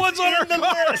one of the ones on our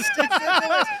list. It's in the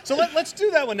list. So let's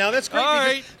do that one now. That's great. All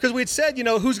right. Because we'd said,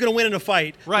 who's going to win in a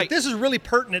fight. Right. But this is really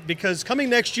pertinent because coming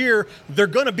next year, they're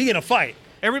going to be in a fight.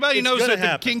 Everybody It's knows gonna that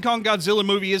happen. the King Kong Godzilla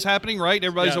movie is happening, right?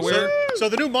 Everybody's Yeah, aware. So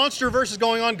the new MonsterVerse is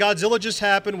going on. Godzilla just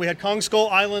happened. We had Kong Skull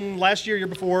Island last year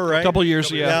before, right? Couple years,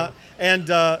 yeah. And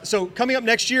so coming up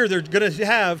next year, they're going to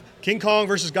have King Kong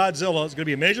versus Godzilla. It's going to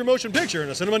be a major motion picture in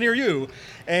a cinema near you.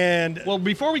 And Well,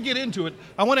 before we get into it,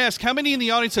 I want to ask how many in the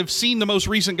audience have seen the most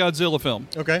recent Godzilla film?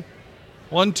 okay.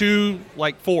 1, 2,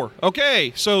 4.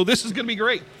 Okay, so this is going to be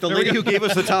great. The There we lady go. who gave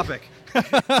us the topic.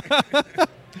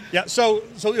 Yeah, so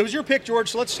it was your pick, George.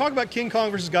 So let's talk about King Kong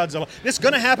versus Godzilla. This is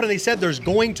going to happen, and they said there's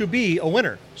going to be a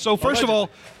winner. So first of all,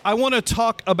 I want to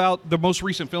talk about the most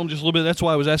recent film just a little bit. That's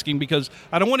why I was asking, because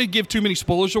I don't want to give too many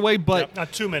spoilers away. But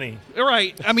Not too many.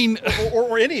 right, I mean,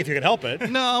 or any if you can help it.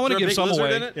 no, I want to Is there a give big some lizard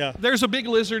away. in it? Yeah. There's a big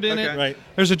lizard in Okay. it. Right.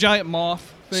 There's a giant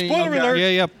moth thing. Spoiler alert.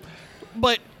 Yeah.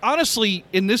 But honestly,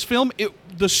 in this film,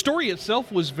 the story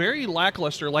itself was very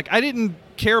lackluster. Like, I didn't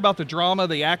care about the drama,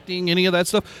 the acting, any of that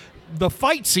stuff. The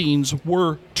fight scenes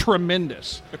were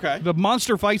tremendous. Okay. The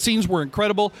monster fight scenes were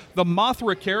incredible. The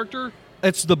Mothra character,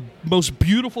 it's the most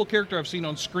beautiful character I've seen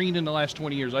on screen in the last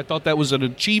 20 years. I thought that was an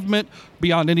achievement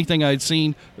beyond anything I'd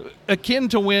seen, akin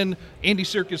to when Andy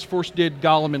Serkis first did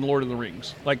Gollum in Lord of the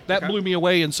Rings. Like, that blew me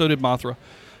away, and so did Mothra.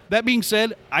 That being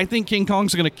said, I think King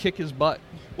Kong's going to kick his butt.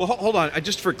 Well, hold on.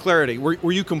 Just for clarity,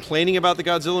 were you complaining about the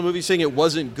Godzilla movie, saying it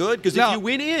wasn't good? Because No. if you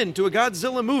went into a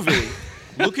Godzilla movie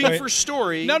looking for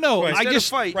story, No, instead I of just-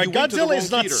 fight, Right, you went to the Godzilla wrong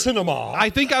is not theater. cinema. I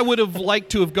think I would have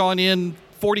liked to have gone in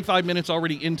 45 minutes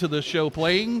already into the show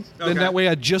playing. Okay. Then that way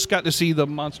I just got to see the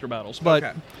monster battles. But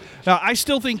Okay. I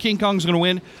still think King Kong's going to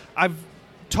win. I've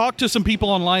talked to some people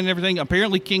online and everything.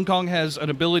 Apparently, King Kong has an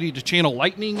ability to channel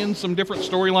lightning in some different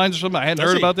storylines or something. I hadn't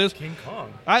heard about this. King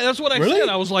Kong. That's what I Really? said.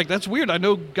 I was like, that's weird. I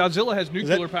know Godzilla has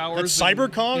nuclear powers. That's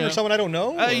Cyber Kong or someone I don't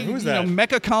know? Or who's that?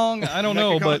 Mecha Kong. I don't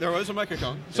know, but there was a Mecha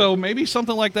Kong. so maybe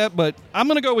something like that. But I'm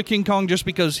gonna go with King Kong just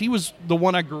because he was the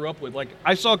one I grew up with. Like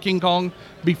I saw King Kong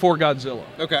before Godzilla.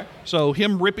 Okay. So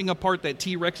him ripping apart that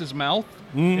T-Rex's mouth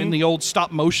in the old stop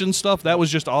motion stuff, that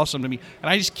was just awesome to me. And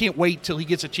I just can't wait till he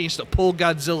gets a chance to pull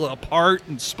Godzilla apart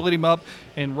and split him up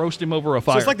and roast him over a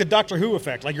fire. So it's like the Doctor Who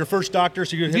effect, like your first Doctor,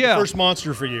 so you hit Yeah. the first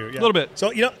monster for you. Yeah. Little bit.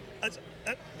 So,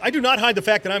 I do not hide the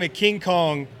fact that I'm a King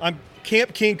Kong. I'm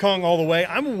Camp King Kong all the way.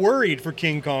 I'm worried for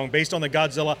King Kong based on the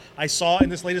Godzilla I saw in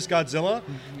this latest Godzilla,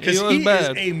 because He was he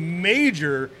bad. is a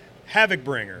major havoc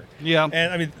bringer. Yeah.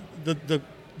 And I mean,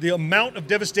 the amount of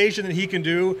devastation that he can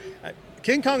do,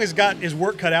 King Kong has got his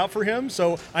work cut out for him,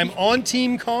 so I'm on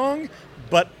Team Kong,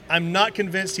 but I'm not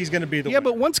convinced he's going to be the Yeah, winner.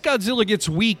 but once Godzilla gets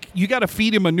weak, you got to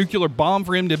feed him a nuclear bomb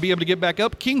for him to be able to get back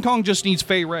up. King Kong just needs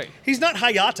Fei Ray. He's not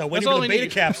Hayata waiting all for the he beta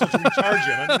needs. capsule to recharge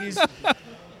him. I mean, he's...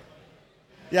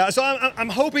 Yeah, so I'm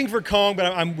hoping for Kong, but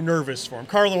I'm nervous for him.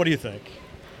 Carlin, what do you think?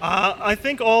 I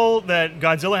think all that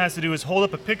Godzilla has to do is hold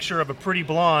up a picture of a pretty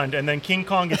blonde, and then King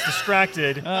Kong gets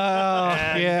distracted, and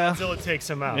yeah. Godzilla takes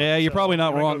him out. Yeah, you're So probably not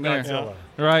I'm gonna wrong go there. Godzilla.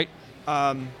 Right.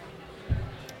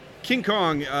 King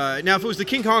Kong. Now, if it was the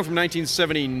King Kong from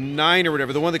 1979 or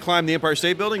whatever, the one that climbed the Empire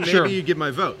State Building, maybe Sure. you'd give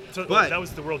my vote. So but that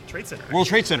was the World Trade Center. World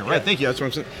Trade Center, right? Thank you. That's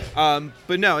what I'm saying.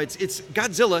 But no, it's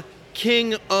Godzilla,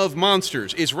 King of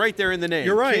Monsters. It's right there in the name.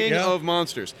 You're right, King yeah. of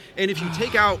Monsters. And if you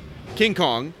take out King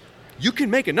Kong, you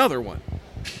can make another one.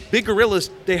 Big gorillas,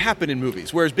 they happen in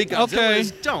movies, whereas big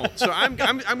Godzillas don't. So I'm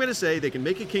going to say they can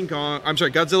make a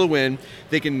Godzilla win.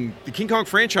 The King Kong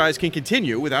franchise can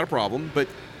continue without a problem, but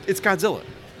it's Godzilla.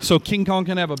 So King Kong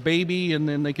can have a baby, and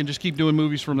then they can just keep doing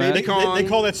movies from that. They Kong.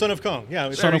 call that Son of Kong. Yeah,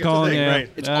 it's Son of it's a Kong, thing, yeah. right.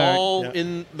 It's All right. all Yeah.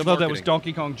 in the I thought that was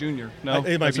marketing. Donkey Kong Jr. No,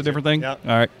 It might that's be a different too. thing? Yeah.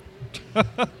 All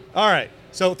right. All right.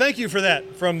 So thank you for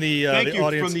that from the Thank you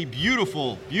audience. from the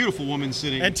beautiful, beautiful woman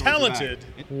sitting and towards the back. talented.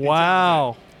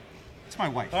 Wow. It's my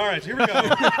wife. All right, here we go.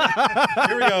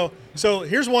 Here we go. So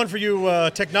here's one for you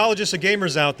technologists and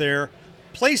gamers out there.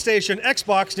 PlayStation,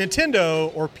 Xbox,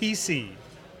 Nintendo, or PC?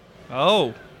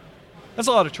 Oh. That's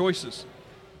a lot of choices.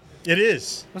 It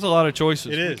is. That's a lot of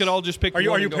choices. It is. We could all just pick Are you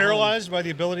one. Are you and go paralyzed by the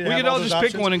ability to We have could all those just pick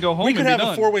options? one and go home We could and be have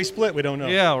done. a four-way split. We don't know.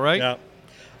 Yeah, right?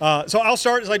 Yeah. So I'll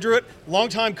start as I drew it.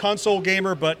 Longtime console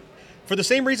gamer, but for the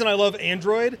same reason I love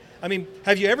Android. I mean,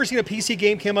 have you ever seen a PC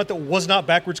game come out that was not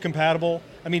backwards compatible?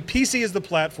 I mean, PC is the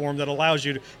platform that allows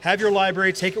you to have your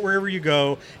library, take it wherever you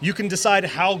go. You can decide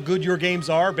how good your games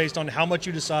are based on how much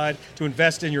you decide to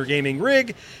invest in your gaming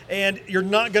rig, and you're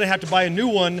not going to have to buy a new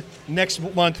one next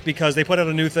month because they put out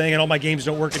a new thing and all my games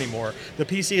don't work anymore. The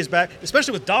PC is back,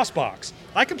 especially with DOSBox.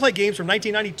 I can play games from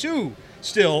 1992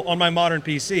 still on my modern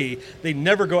PC. They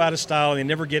never go out of style and they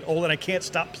never get old, and I can't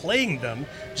stop playing them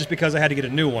just because I had to get a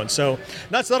new one. So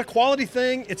that's not a quality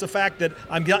thing. It's a fact that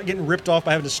I'm not getting ripped off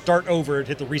by having to start over and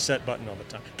hit the reset button all the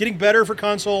time. Getting better for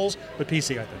consoles, but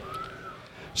PC, I think.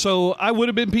 So I would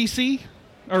have been PC,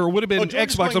 or would have been George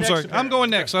is Xbox. going I'm next, sorry. apparently. I'm going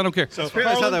next. I don't care. So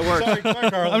That's how that works. Sorry,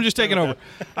 Carlin. I'm just taking Sorry over.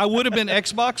 about I would have been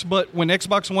Xbox, but when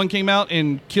Xbox One came out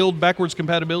and killed backwards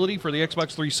compatibility for the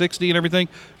Xbox 360 and everything,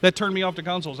 that turned me off to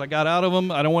consoles. I got out of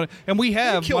them. I don't want to. And we that.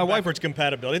 have Kill my wife. backwards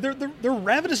compatibility. They're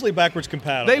ravenously backwards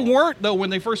compatible. They weren't though when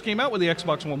they first came out with the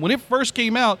Xbox One. When it first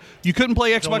came out, you couldn't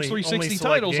play Xbox only 360 select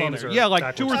titles on games there. are Yeah,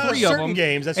 like 2 or backwards 3 of certain them.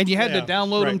 games, that's- and you had yeah, to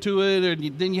download them right. to it,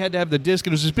 and then you had to have the disc,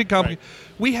 and it was this big complicated.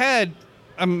 We had.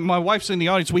 My wife's in the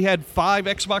audience. We had 5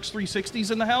 Xbox 360s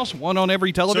in the house, one on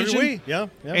every So television. did we. Yeah.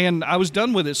 And I was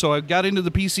done with it, so I got into the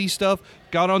PC stuff,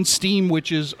 got on Steam,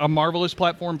 which is a marvelous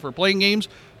platform for playing games.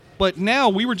 But now,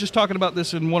 we were just talking about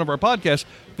this in one of our podcasts,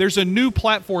 there's a new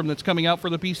platform that's coming out for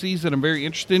the PCs that I'm very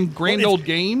interested in, Grand it's- Old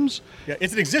Games. Yeah,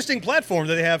 it's an existing platform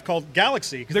that they have called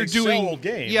Galaxy because They're they doing sell old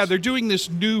games. Yeah, they're doing this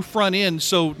new front end.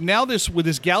 So now with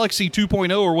this Galaxy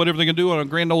 2.0 or whatever they're going to do on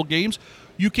Grand Old Games,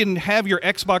 you can have your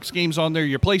Xbox games on there,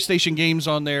 your PlayStation games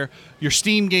on there, your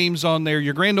Steam games on there,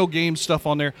 your Grand Old Games stuff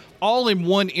on there, all in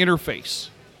one interface.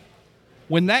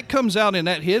 When that comes out and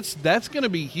that hits, that's going to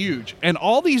be huge. And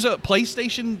all these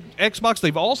PlayStation, Xbox,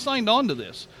 they've all signed on to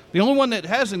this. The only one that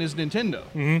hasn't is Nintendo.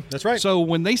 That's right. So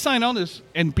when they sign on this,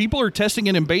 and people are testing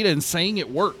it in beta and saying it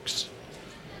works.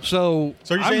 So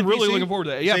you're saying I'm really PC? looking forward to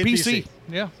that. You're Yeah, saying PC. PC.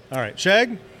 Yeah. All right,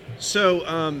 Shag.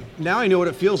 So now I know what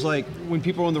it feels like when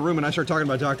people are in the room and I start talking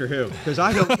about Doctor Who, because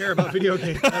I don't care about video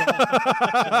games at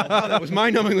all. Wow, that was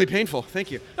mind-numbingly painful. Thank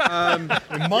you.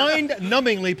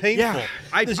 Mind-numbingly painful.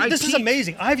 Yeah, This is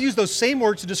amazing. I've used those same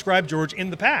words to describe George in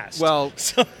the past. Well,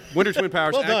 So- Winter Twin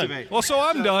powers Well done. activate. Well, so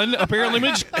I'm done. Apparently,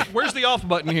 Mitch. Where's the off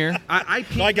button here? I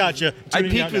peaked, I got you. I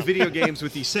peaked with video games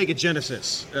with the Sega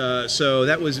Genesis, so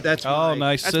that's Oh, my,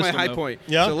 nice that's my system, high though. point.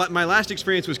 Yeah. So my last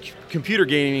experience was computer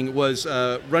gaming was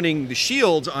running the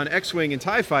shields on X-wing and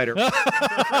TIE Fighter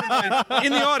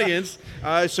in the audience.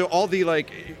 So all the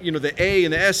the A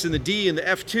and the S and the D and the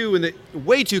F2 and the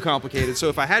way too complicated. So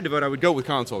if I had to vote, I would go with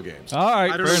console games. All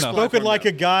right, I don't fair know. enough. Spoken like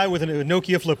a guy with a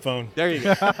Nokia flip phone. There you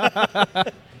go.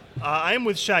 I am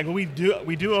with Shag. We do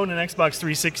own an Xbox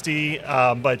 360,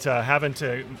 but haven't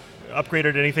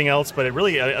upgraded anything else. But it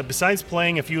really, besides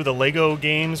playing a few of the Lego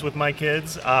games with my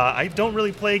kids, I don't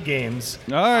really play games.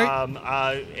 All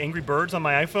right. Angry Birds on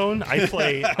my iPhone, I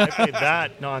play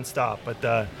that nonstop.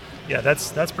 But yeah,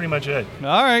 that's pretty much it.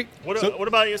 All right. What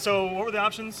about you? So what were the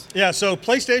options? Yeah, so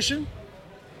PlayStation.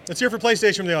 Let's hear for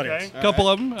PlayStation from the audience. Okay. Couple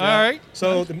of them. All right.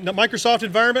 So the Microsoft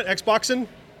environment, Xboxing.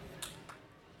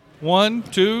 1,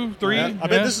 2, 3. I bet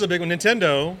this is a big one.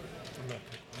 Nintendo.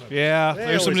 Yeah, They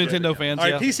there's some always Nintendo go. fans. All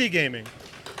right, Yeah. PC gaming.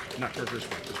 Not Kirk Who's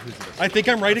the best? I think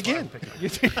I'm right again.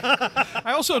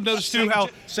 I also noticed too how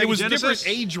Sega it was Genesis?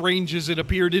 different age ranges that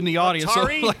appeared in the audience.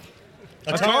 Atari? So, like,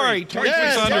 Atari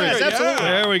 2600. Yes, absolutely.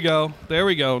 There we go. There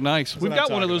we go. Nice. We've what got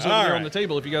I'm one of those talking over about. there All on the right.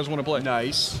 table if you guys want to play.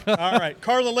 Nice. All right,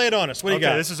 Carlin, lay it on us. What do you Okay,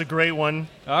 got? this is a great one.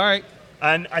 All right.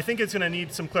 And I think it's going to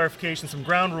need some clarification, some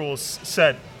ground rules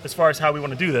set as far as how we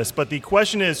want to do this. But the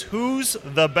question is, who's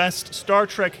the best Star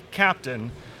Trek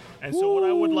captain? And so what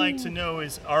I would like to know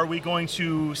is, are we going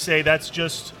to say that's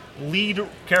just lead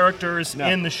characters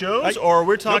in the shows? Or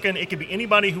we're talking, it could be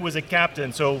anybody who was a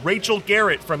captain. So Rachel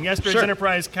Garrett from Yesterday's Sure.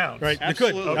 Enterprise counts. Right, you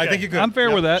could. Absolutely. I think you could. I'm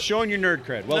fair with that. Showing your nerd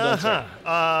cred. Well done, sir.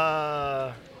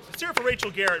 Let's hear it for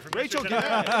Rachel Garrett from Rachel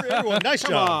Yesterday's Enterprise. Everyone, nice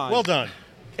job. on. Well done.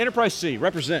 Enterprise C,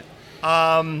 represent.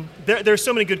 There's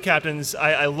so many good captains.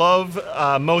 I love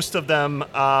most of them,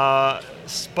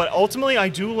 but ultimately I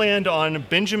do land on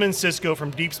Benjamin Sisko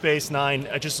from Deep Space Nine.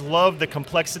 I just love the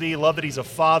complexity, love that he's a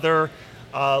father,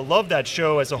 love that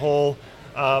show as a whole.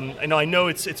 I know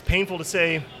it's painful to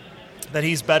say that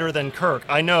he's better than Kirk.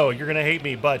 I know you're gonna hate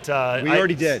me, but We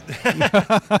already did.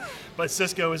 But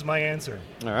Sisko is my answer.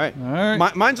 All right. All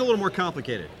right. Mine's a little more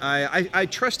complicated. I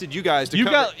trusted you guys to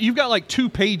You've got like 2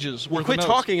 pages worth Quit of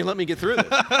notes. talking and let me get through this.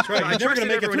 That's right. You're never trusted gonna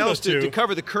make it everyone through else those two. to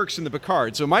cover the Kirks and the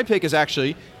Picard. So my pick is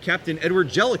actually Captain Edward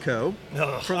Jellicoe.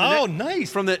 From the Oh, nice.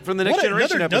 From the Next What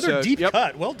Generation another episode. deep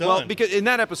cut. Well done. Well, because in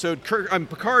that episode,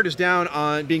 Picard is down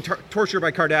on being tortured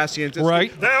by Cardassians.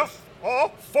 Right. Death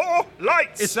or for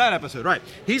lights. It's that episode, right?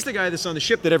 He's the guy that's on the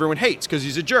ship that everyone hates because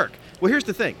he's a jerk. Well, here's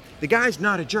the thing: the guy's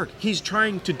not a jerk. He's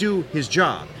trying to do his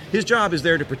job. His job is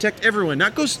there to protect everyone,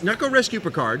 not go rescue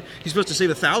Picard. He's supposed to save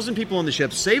 1,000 people on the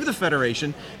ship, save the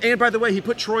Federation. And by the way, he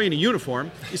put Troy in a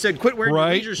uniform. He said, "Quit wearing your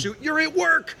Right. leisure suit. You're at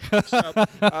work." So,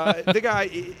 the guy,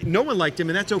 no one liked him,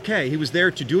 and that's okay. He was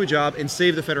there to do a job and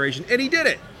save the Federation, and he did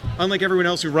it. Unlike everyone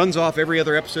else who runs off every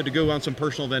other episode to go on some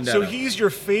personal vendetta. So he's your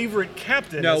favorite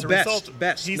captain. No, as a best, result.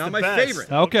 best. He's Not the my best.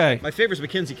 favorite. Okay. My favorite is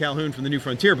Mackenzie Calhoun from the New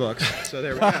Frontier books. So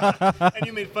there we go. And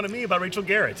you made fun of me about Rachel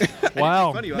Garrett.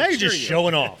 Wow. Funny, I'm now you're just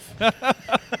cheering showing off.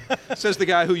 you. Says the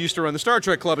guy who used to run the Star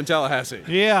Trek Club in Tallahassee.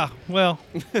 Yeah. Well,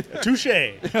 Touche.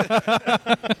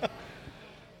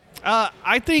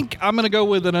 I think I'm going to go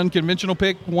with an unconventional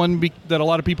pick, one that a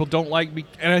lot of people don't like,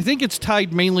 and I think it's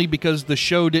tied mainly because the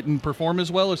show didn't perform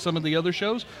as well as some of the other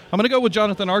shows. I'm going to go with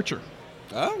Jonathan Archer.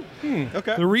 Oh,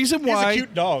 okay. The reason He's why a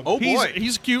cute dog. Oh, boy.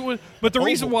 he's a cute one, but the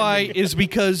reason boy. why is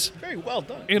because, Very well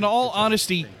done. in all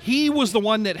honesty, he was the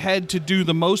one that had to do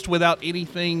the most without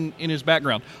anything in his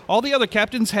background. All the other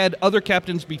captains had other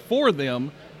captains before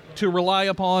them to rely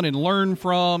upon and learn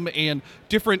from, and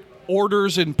different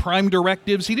orders and prime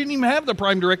directives. He didn't even have the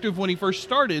prime directive when he first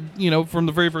started, from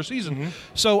the very first season.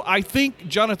 So I think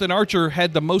Jonathan Archer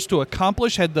had the most to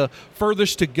accomplish, had the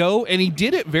furthest to go, and he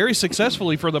did it very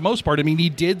successfully for the most part. I mean, he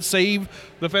did save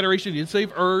the Federation, he did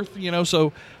save Earth,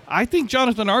 so I think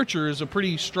Jonathan Archer is a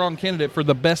pretty strong candidate for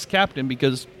the best captain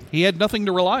because he had nothing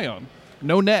to rely on.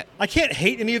 No net. I can't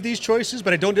hate any of these choices,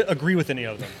 but I don't agree with any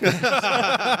of them.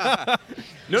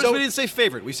 Notice So- we didn't say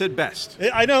favorite. We said best.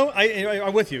 I know.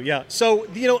 I'm with you. Yeah. So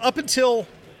up until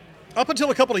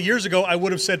a couple of years ago, I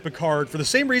would have said Picard for the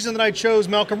same reason that I chose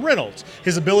Malcolm Reynolds.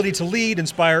 His ability to lead,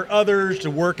 inspire others,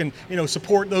 to work and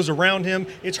support those around him.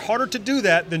 It's harder to do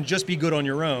that than just be good on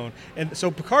your own. And so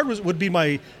Picard would be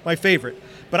my favorite.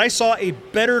 But I saw a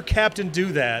better captain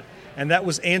do that, and that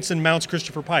was Anson Mount's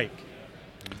Christopher Pike.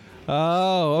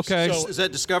 Oh, okay. So- Is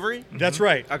that Discovery? That's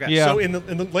right. Okay. Yeah. So in the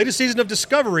latest season of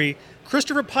Discovery,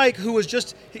 Christopher Pike, who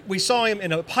was we saw him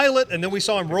in a pilot, and then we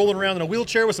saw him rolling around in a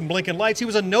wheelchair with some blinking lights. He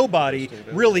was a nobody,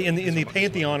 really, in the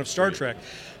pantheon of Star Trek.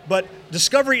 But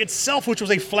Discovery itself, which was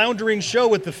a floundering show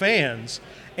with the fans,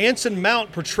 Anson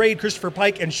Mount portrayed Christopher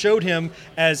Pike and showed him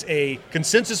as a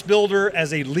consensus builder,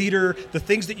 as a leader, the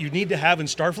things that you need to have in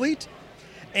Starfleet.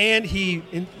 And he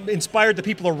inspired the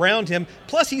people around him.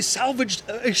 Plus, he salvaged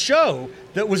a show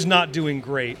that was not doing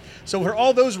great. So for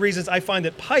all those reasons, I find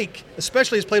that Pike,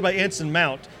 especially as played by Anson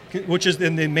Mount, which is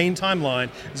in the main timeline,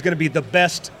 is going to be the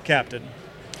best captain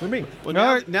for me. Well,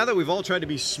 now that we've all tried to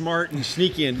be smart and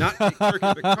sneaky and not take Kirk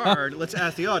and Picard, let's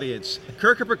ask the audience.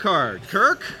 Kirk or Picard?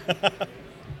 Kirk?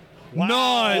 None.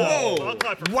 I'll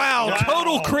clap for- Wow,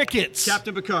 total crickets.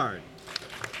 Captain Picard.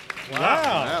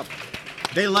 Wow.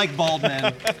 They like bald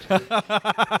men. All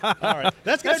right.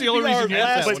 That's going the to only be our reason you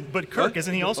asked last. that one. But Kirk,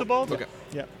 isn't he also bald? Okay.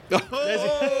 Yeah.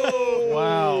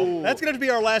 Wow. That's going to be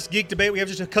our last geek debate. We have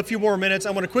just a few more minutes.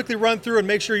 I want to quickly run through and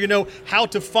make sure you know how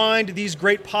to find these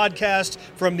great podcasts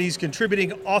from these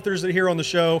contributing authors that are here on the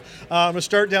show. I'm going to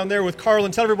start down there with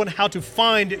Carlin. Tell everyone how to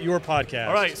find your podcast.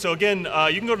 All right, so again,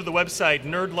 you can go to the website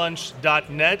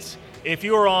nerdlunch.net. If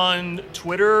you are on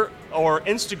Twitter or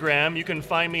Instagram, you can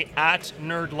find me at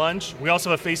NerdLunch. We also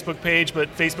have a Facebook page, but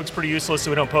Facebook's pretty useless, so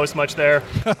we don't post much there.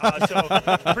 So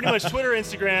pretty much Twitter,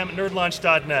 Instagram,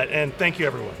 nerdlunch.net, and thank you,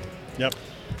 everyone. Yep.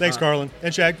 Thanks, Carlin.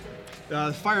 And Shag.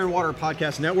 Fire and Water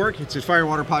Podcast Network. It's at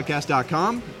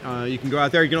fireandwaterpodcast.com. You can go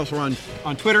out there. You can also run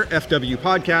on Twitter, FW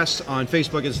Podcasts. On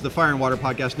Facebook, it's the Fire and Water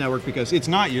Podcast Network because it's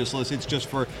not useless. It's just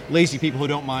for lazy people who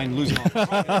don't mind losing all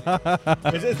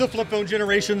It's the flip phone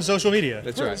generation social media.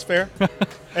 That's right. That's fair.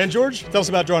 And George, tell us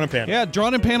about Drawn and Panel. Yeah,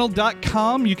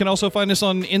 drawnandpaneled.com. You can also find us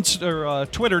on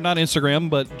Twitter, not Instagram,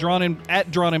 but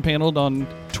at Drawn and Paneled on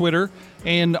Twitter.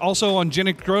 And also on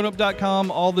GenXGrownUp.com,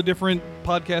 all the different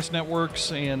podcast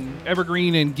networks and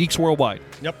Evergreen and Geeks Worldwide.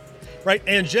 Yep. Right.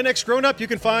 And Gen X Grown Up, you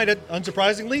can find it,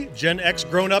 unsurprisingly,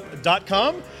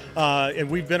 genxgrownup.com. And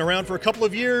we've been around for a couple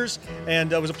of years,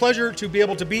 and it was a pleasure to be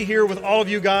able to be here with all of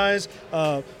you guys,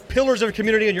 pillars of a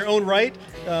community in your own right.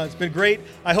 It's been great.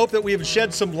 I hope that we have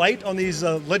shed some light on these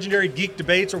legendary geek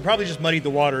debates, or probably just muddied the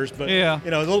waters, but Yeah.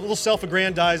 you know, a little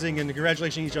self-aggrandizing and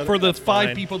congratulating each other. For the That's 5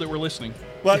 fine. people that were listening.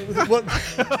 What, do we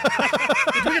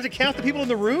have to count the people in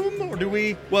the room, or do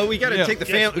we? Well, we got to Yeah. take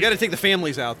we got to take the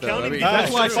families out though. Counting I mean, people.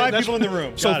 That's why I so said 5 that's- people in the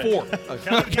room. So Got it. 4.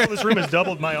 Counting people in this room has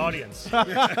doubled my audience.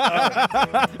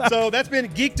 So that's been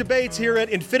Geek Debates here at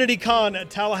Infinity Con at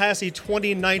Tallahassee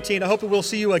 2019. I hope that we'll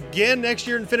see you again next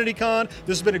year at Infinity Con.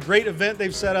 This has been a great event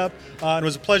they've set up, and it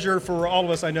was a pleasure for all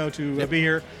of us, I know, to be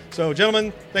here. So,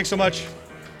 gentlemen, thanks so much.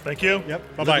 Thank you. Yep.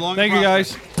 live Bye-bye. long Thank and you,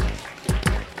 prosper. guys.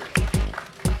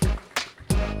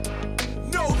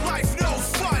 No life, no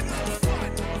fun.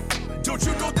 Don't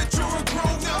you know that you're a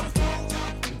grown up?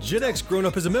 Gen X Grown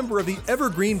Up is a member of the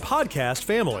Evergreen Podcast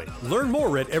family. Learn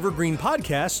more at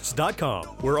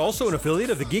evergreenpodcasts.com. We're also an affiliate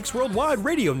of the Geeks Worldwide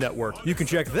Radio Network. You can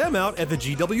check them out at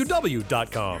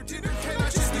thegww.com. Dinner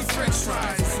cannot just be French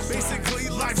fries. Basically,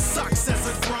 life sucks as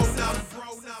a grown up.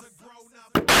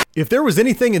 If there was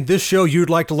anything in this show you'd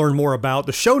like to learn more about,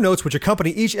 the show notes which accompany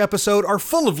each episode are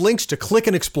full of links to click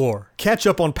and explore. Catch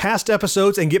up on past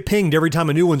episodes and get pinged every time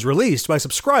a new one's released by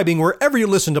subscribing wherever you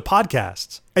listen to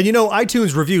podcasts. And you know,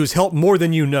 iTunes reviews help more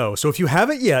than you know, so if you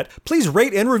haven't yet, please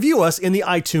rate and review us in the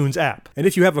iTunes app. And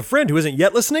if you have a friend who isn't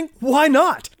yet listening, why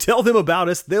not? Tell them about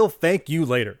us, they'll thank you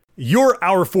later. You're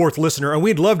our 4th listener, and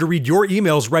we'd love to read your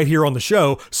emails right here on the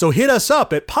show, so hit us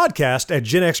up at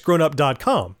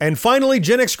podcast@genxgrownup.com. And finally,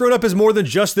 Gen X Grown Up is more than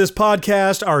just this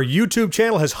podcast. Our YouTube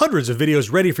channel has hundreds of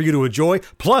videos ready for you to enjoy,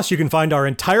 plus you can find our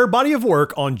entire body of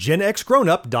work on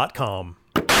genxgrownup.com.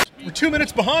 We're 2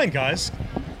 minutes behind, guys.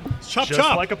 Chop, Just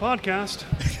like a podcast.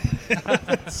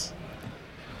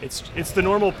 It's the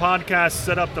normal podcast.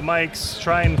 Set up the mics,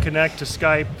 try and connect to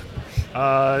Skype.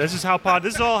 This is all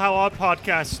how all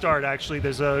podcasts start. Actually,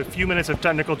 there's a few minutes of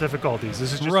technical difficulties.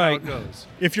 This is just how Right. it goes.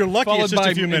 If you're lucky, Followed it's just by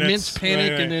a few minutes. immense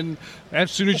panic, Right. and then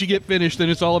as soon as you get finished, then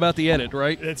it's all about the edit,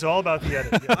 right? It's all about the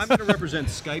edit. yes. I'm going to represent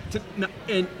Skype.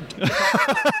 And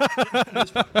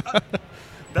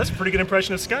That's a pretty good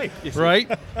impression of Skype. Right?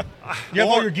 You have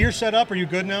all your gear set up? Are you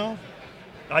good now?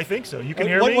 I think so. You can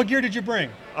hear What me. gear did you bring?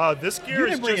 This You gear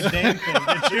is didn't bring just, a damn thing,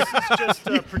 did you? this is just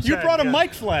pretend. You brought a yeah.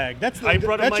 mic flag. That's I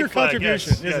brought a that's mic your flag,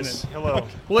 contribution, yes, isn't yes. it? Hello. Well,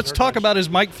 let's talk about his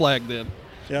mic flag then.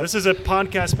 Yep. This is a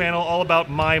podcast panel all about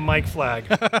my mic flag.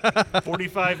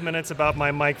 45 minutes about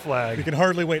my mic You flag. can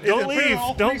hardly wait. Don't Is it leave.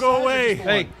 all Don't three go sides or away. just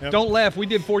Hey, one? Yep. don't laugh. We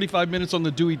did 45 minutes on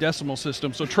the Dewey Decimal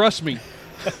System, so trust me.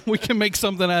 We can make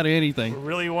something out of anything. We're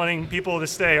really wanting people to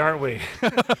stay, aren't we?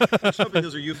 I'm just hoping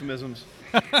those are euphemisms.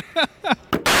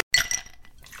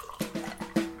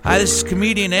 Hi, this is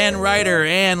comedian and writer,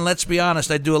 and let's be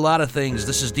honest, I do a lot of things.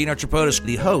 This is Dean Archipotis,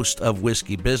 the host of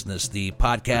Whiskey Business, the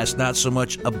podcast not so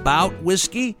much about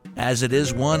whiskey as it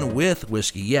is one with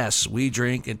whiskey. Yes, we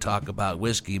drink and talk about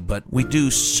whiskey, but we do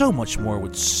so much more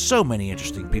with so many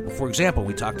interesting people. For example,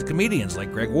 we talk to comedians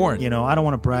like Greg Warren. You know, I don't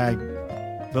want to brag,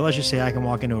 but let's just say I can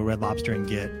walk into a Red Lobster and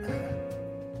get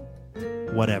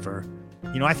whatever.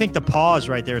 You know, I think the pause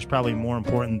right there is probably more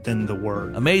important than the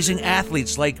word. Amazing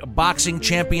athletes like boxing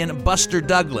champion Buster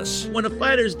Douglas. When a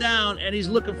fighter's down and he's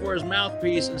looking for his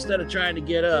mouthpiece instead of trying to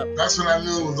get up. That's when I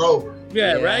knew it was over.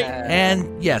 Yeah, right?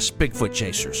 And yes, Bigfoot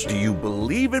chasers. Do you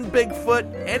believe in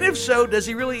Bigfoot? And if so, does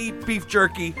he really eat beef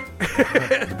jerky?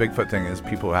 The Bigfoot thing is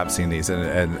people have seen these,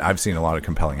 and I've seen a lot of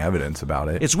compelling evidence about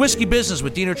it. It's Whiskey Business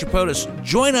with Dean Archipotis.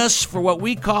 Join us for what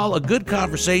we call a good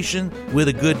conversation with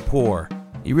a good pour.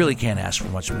 You really can't ask for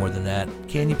much more than that,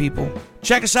 can you, people?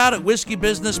 Check us out at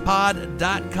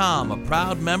whiskeybusinesspod.com, a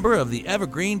proud member of the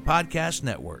Evergreen Podcast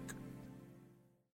Network.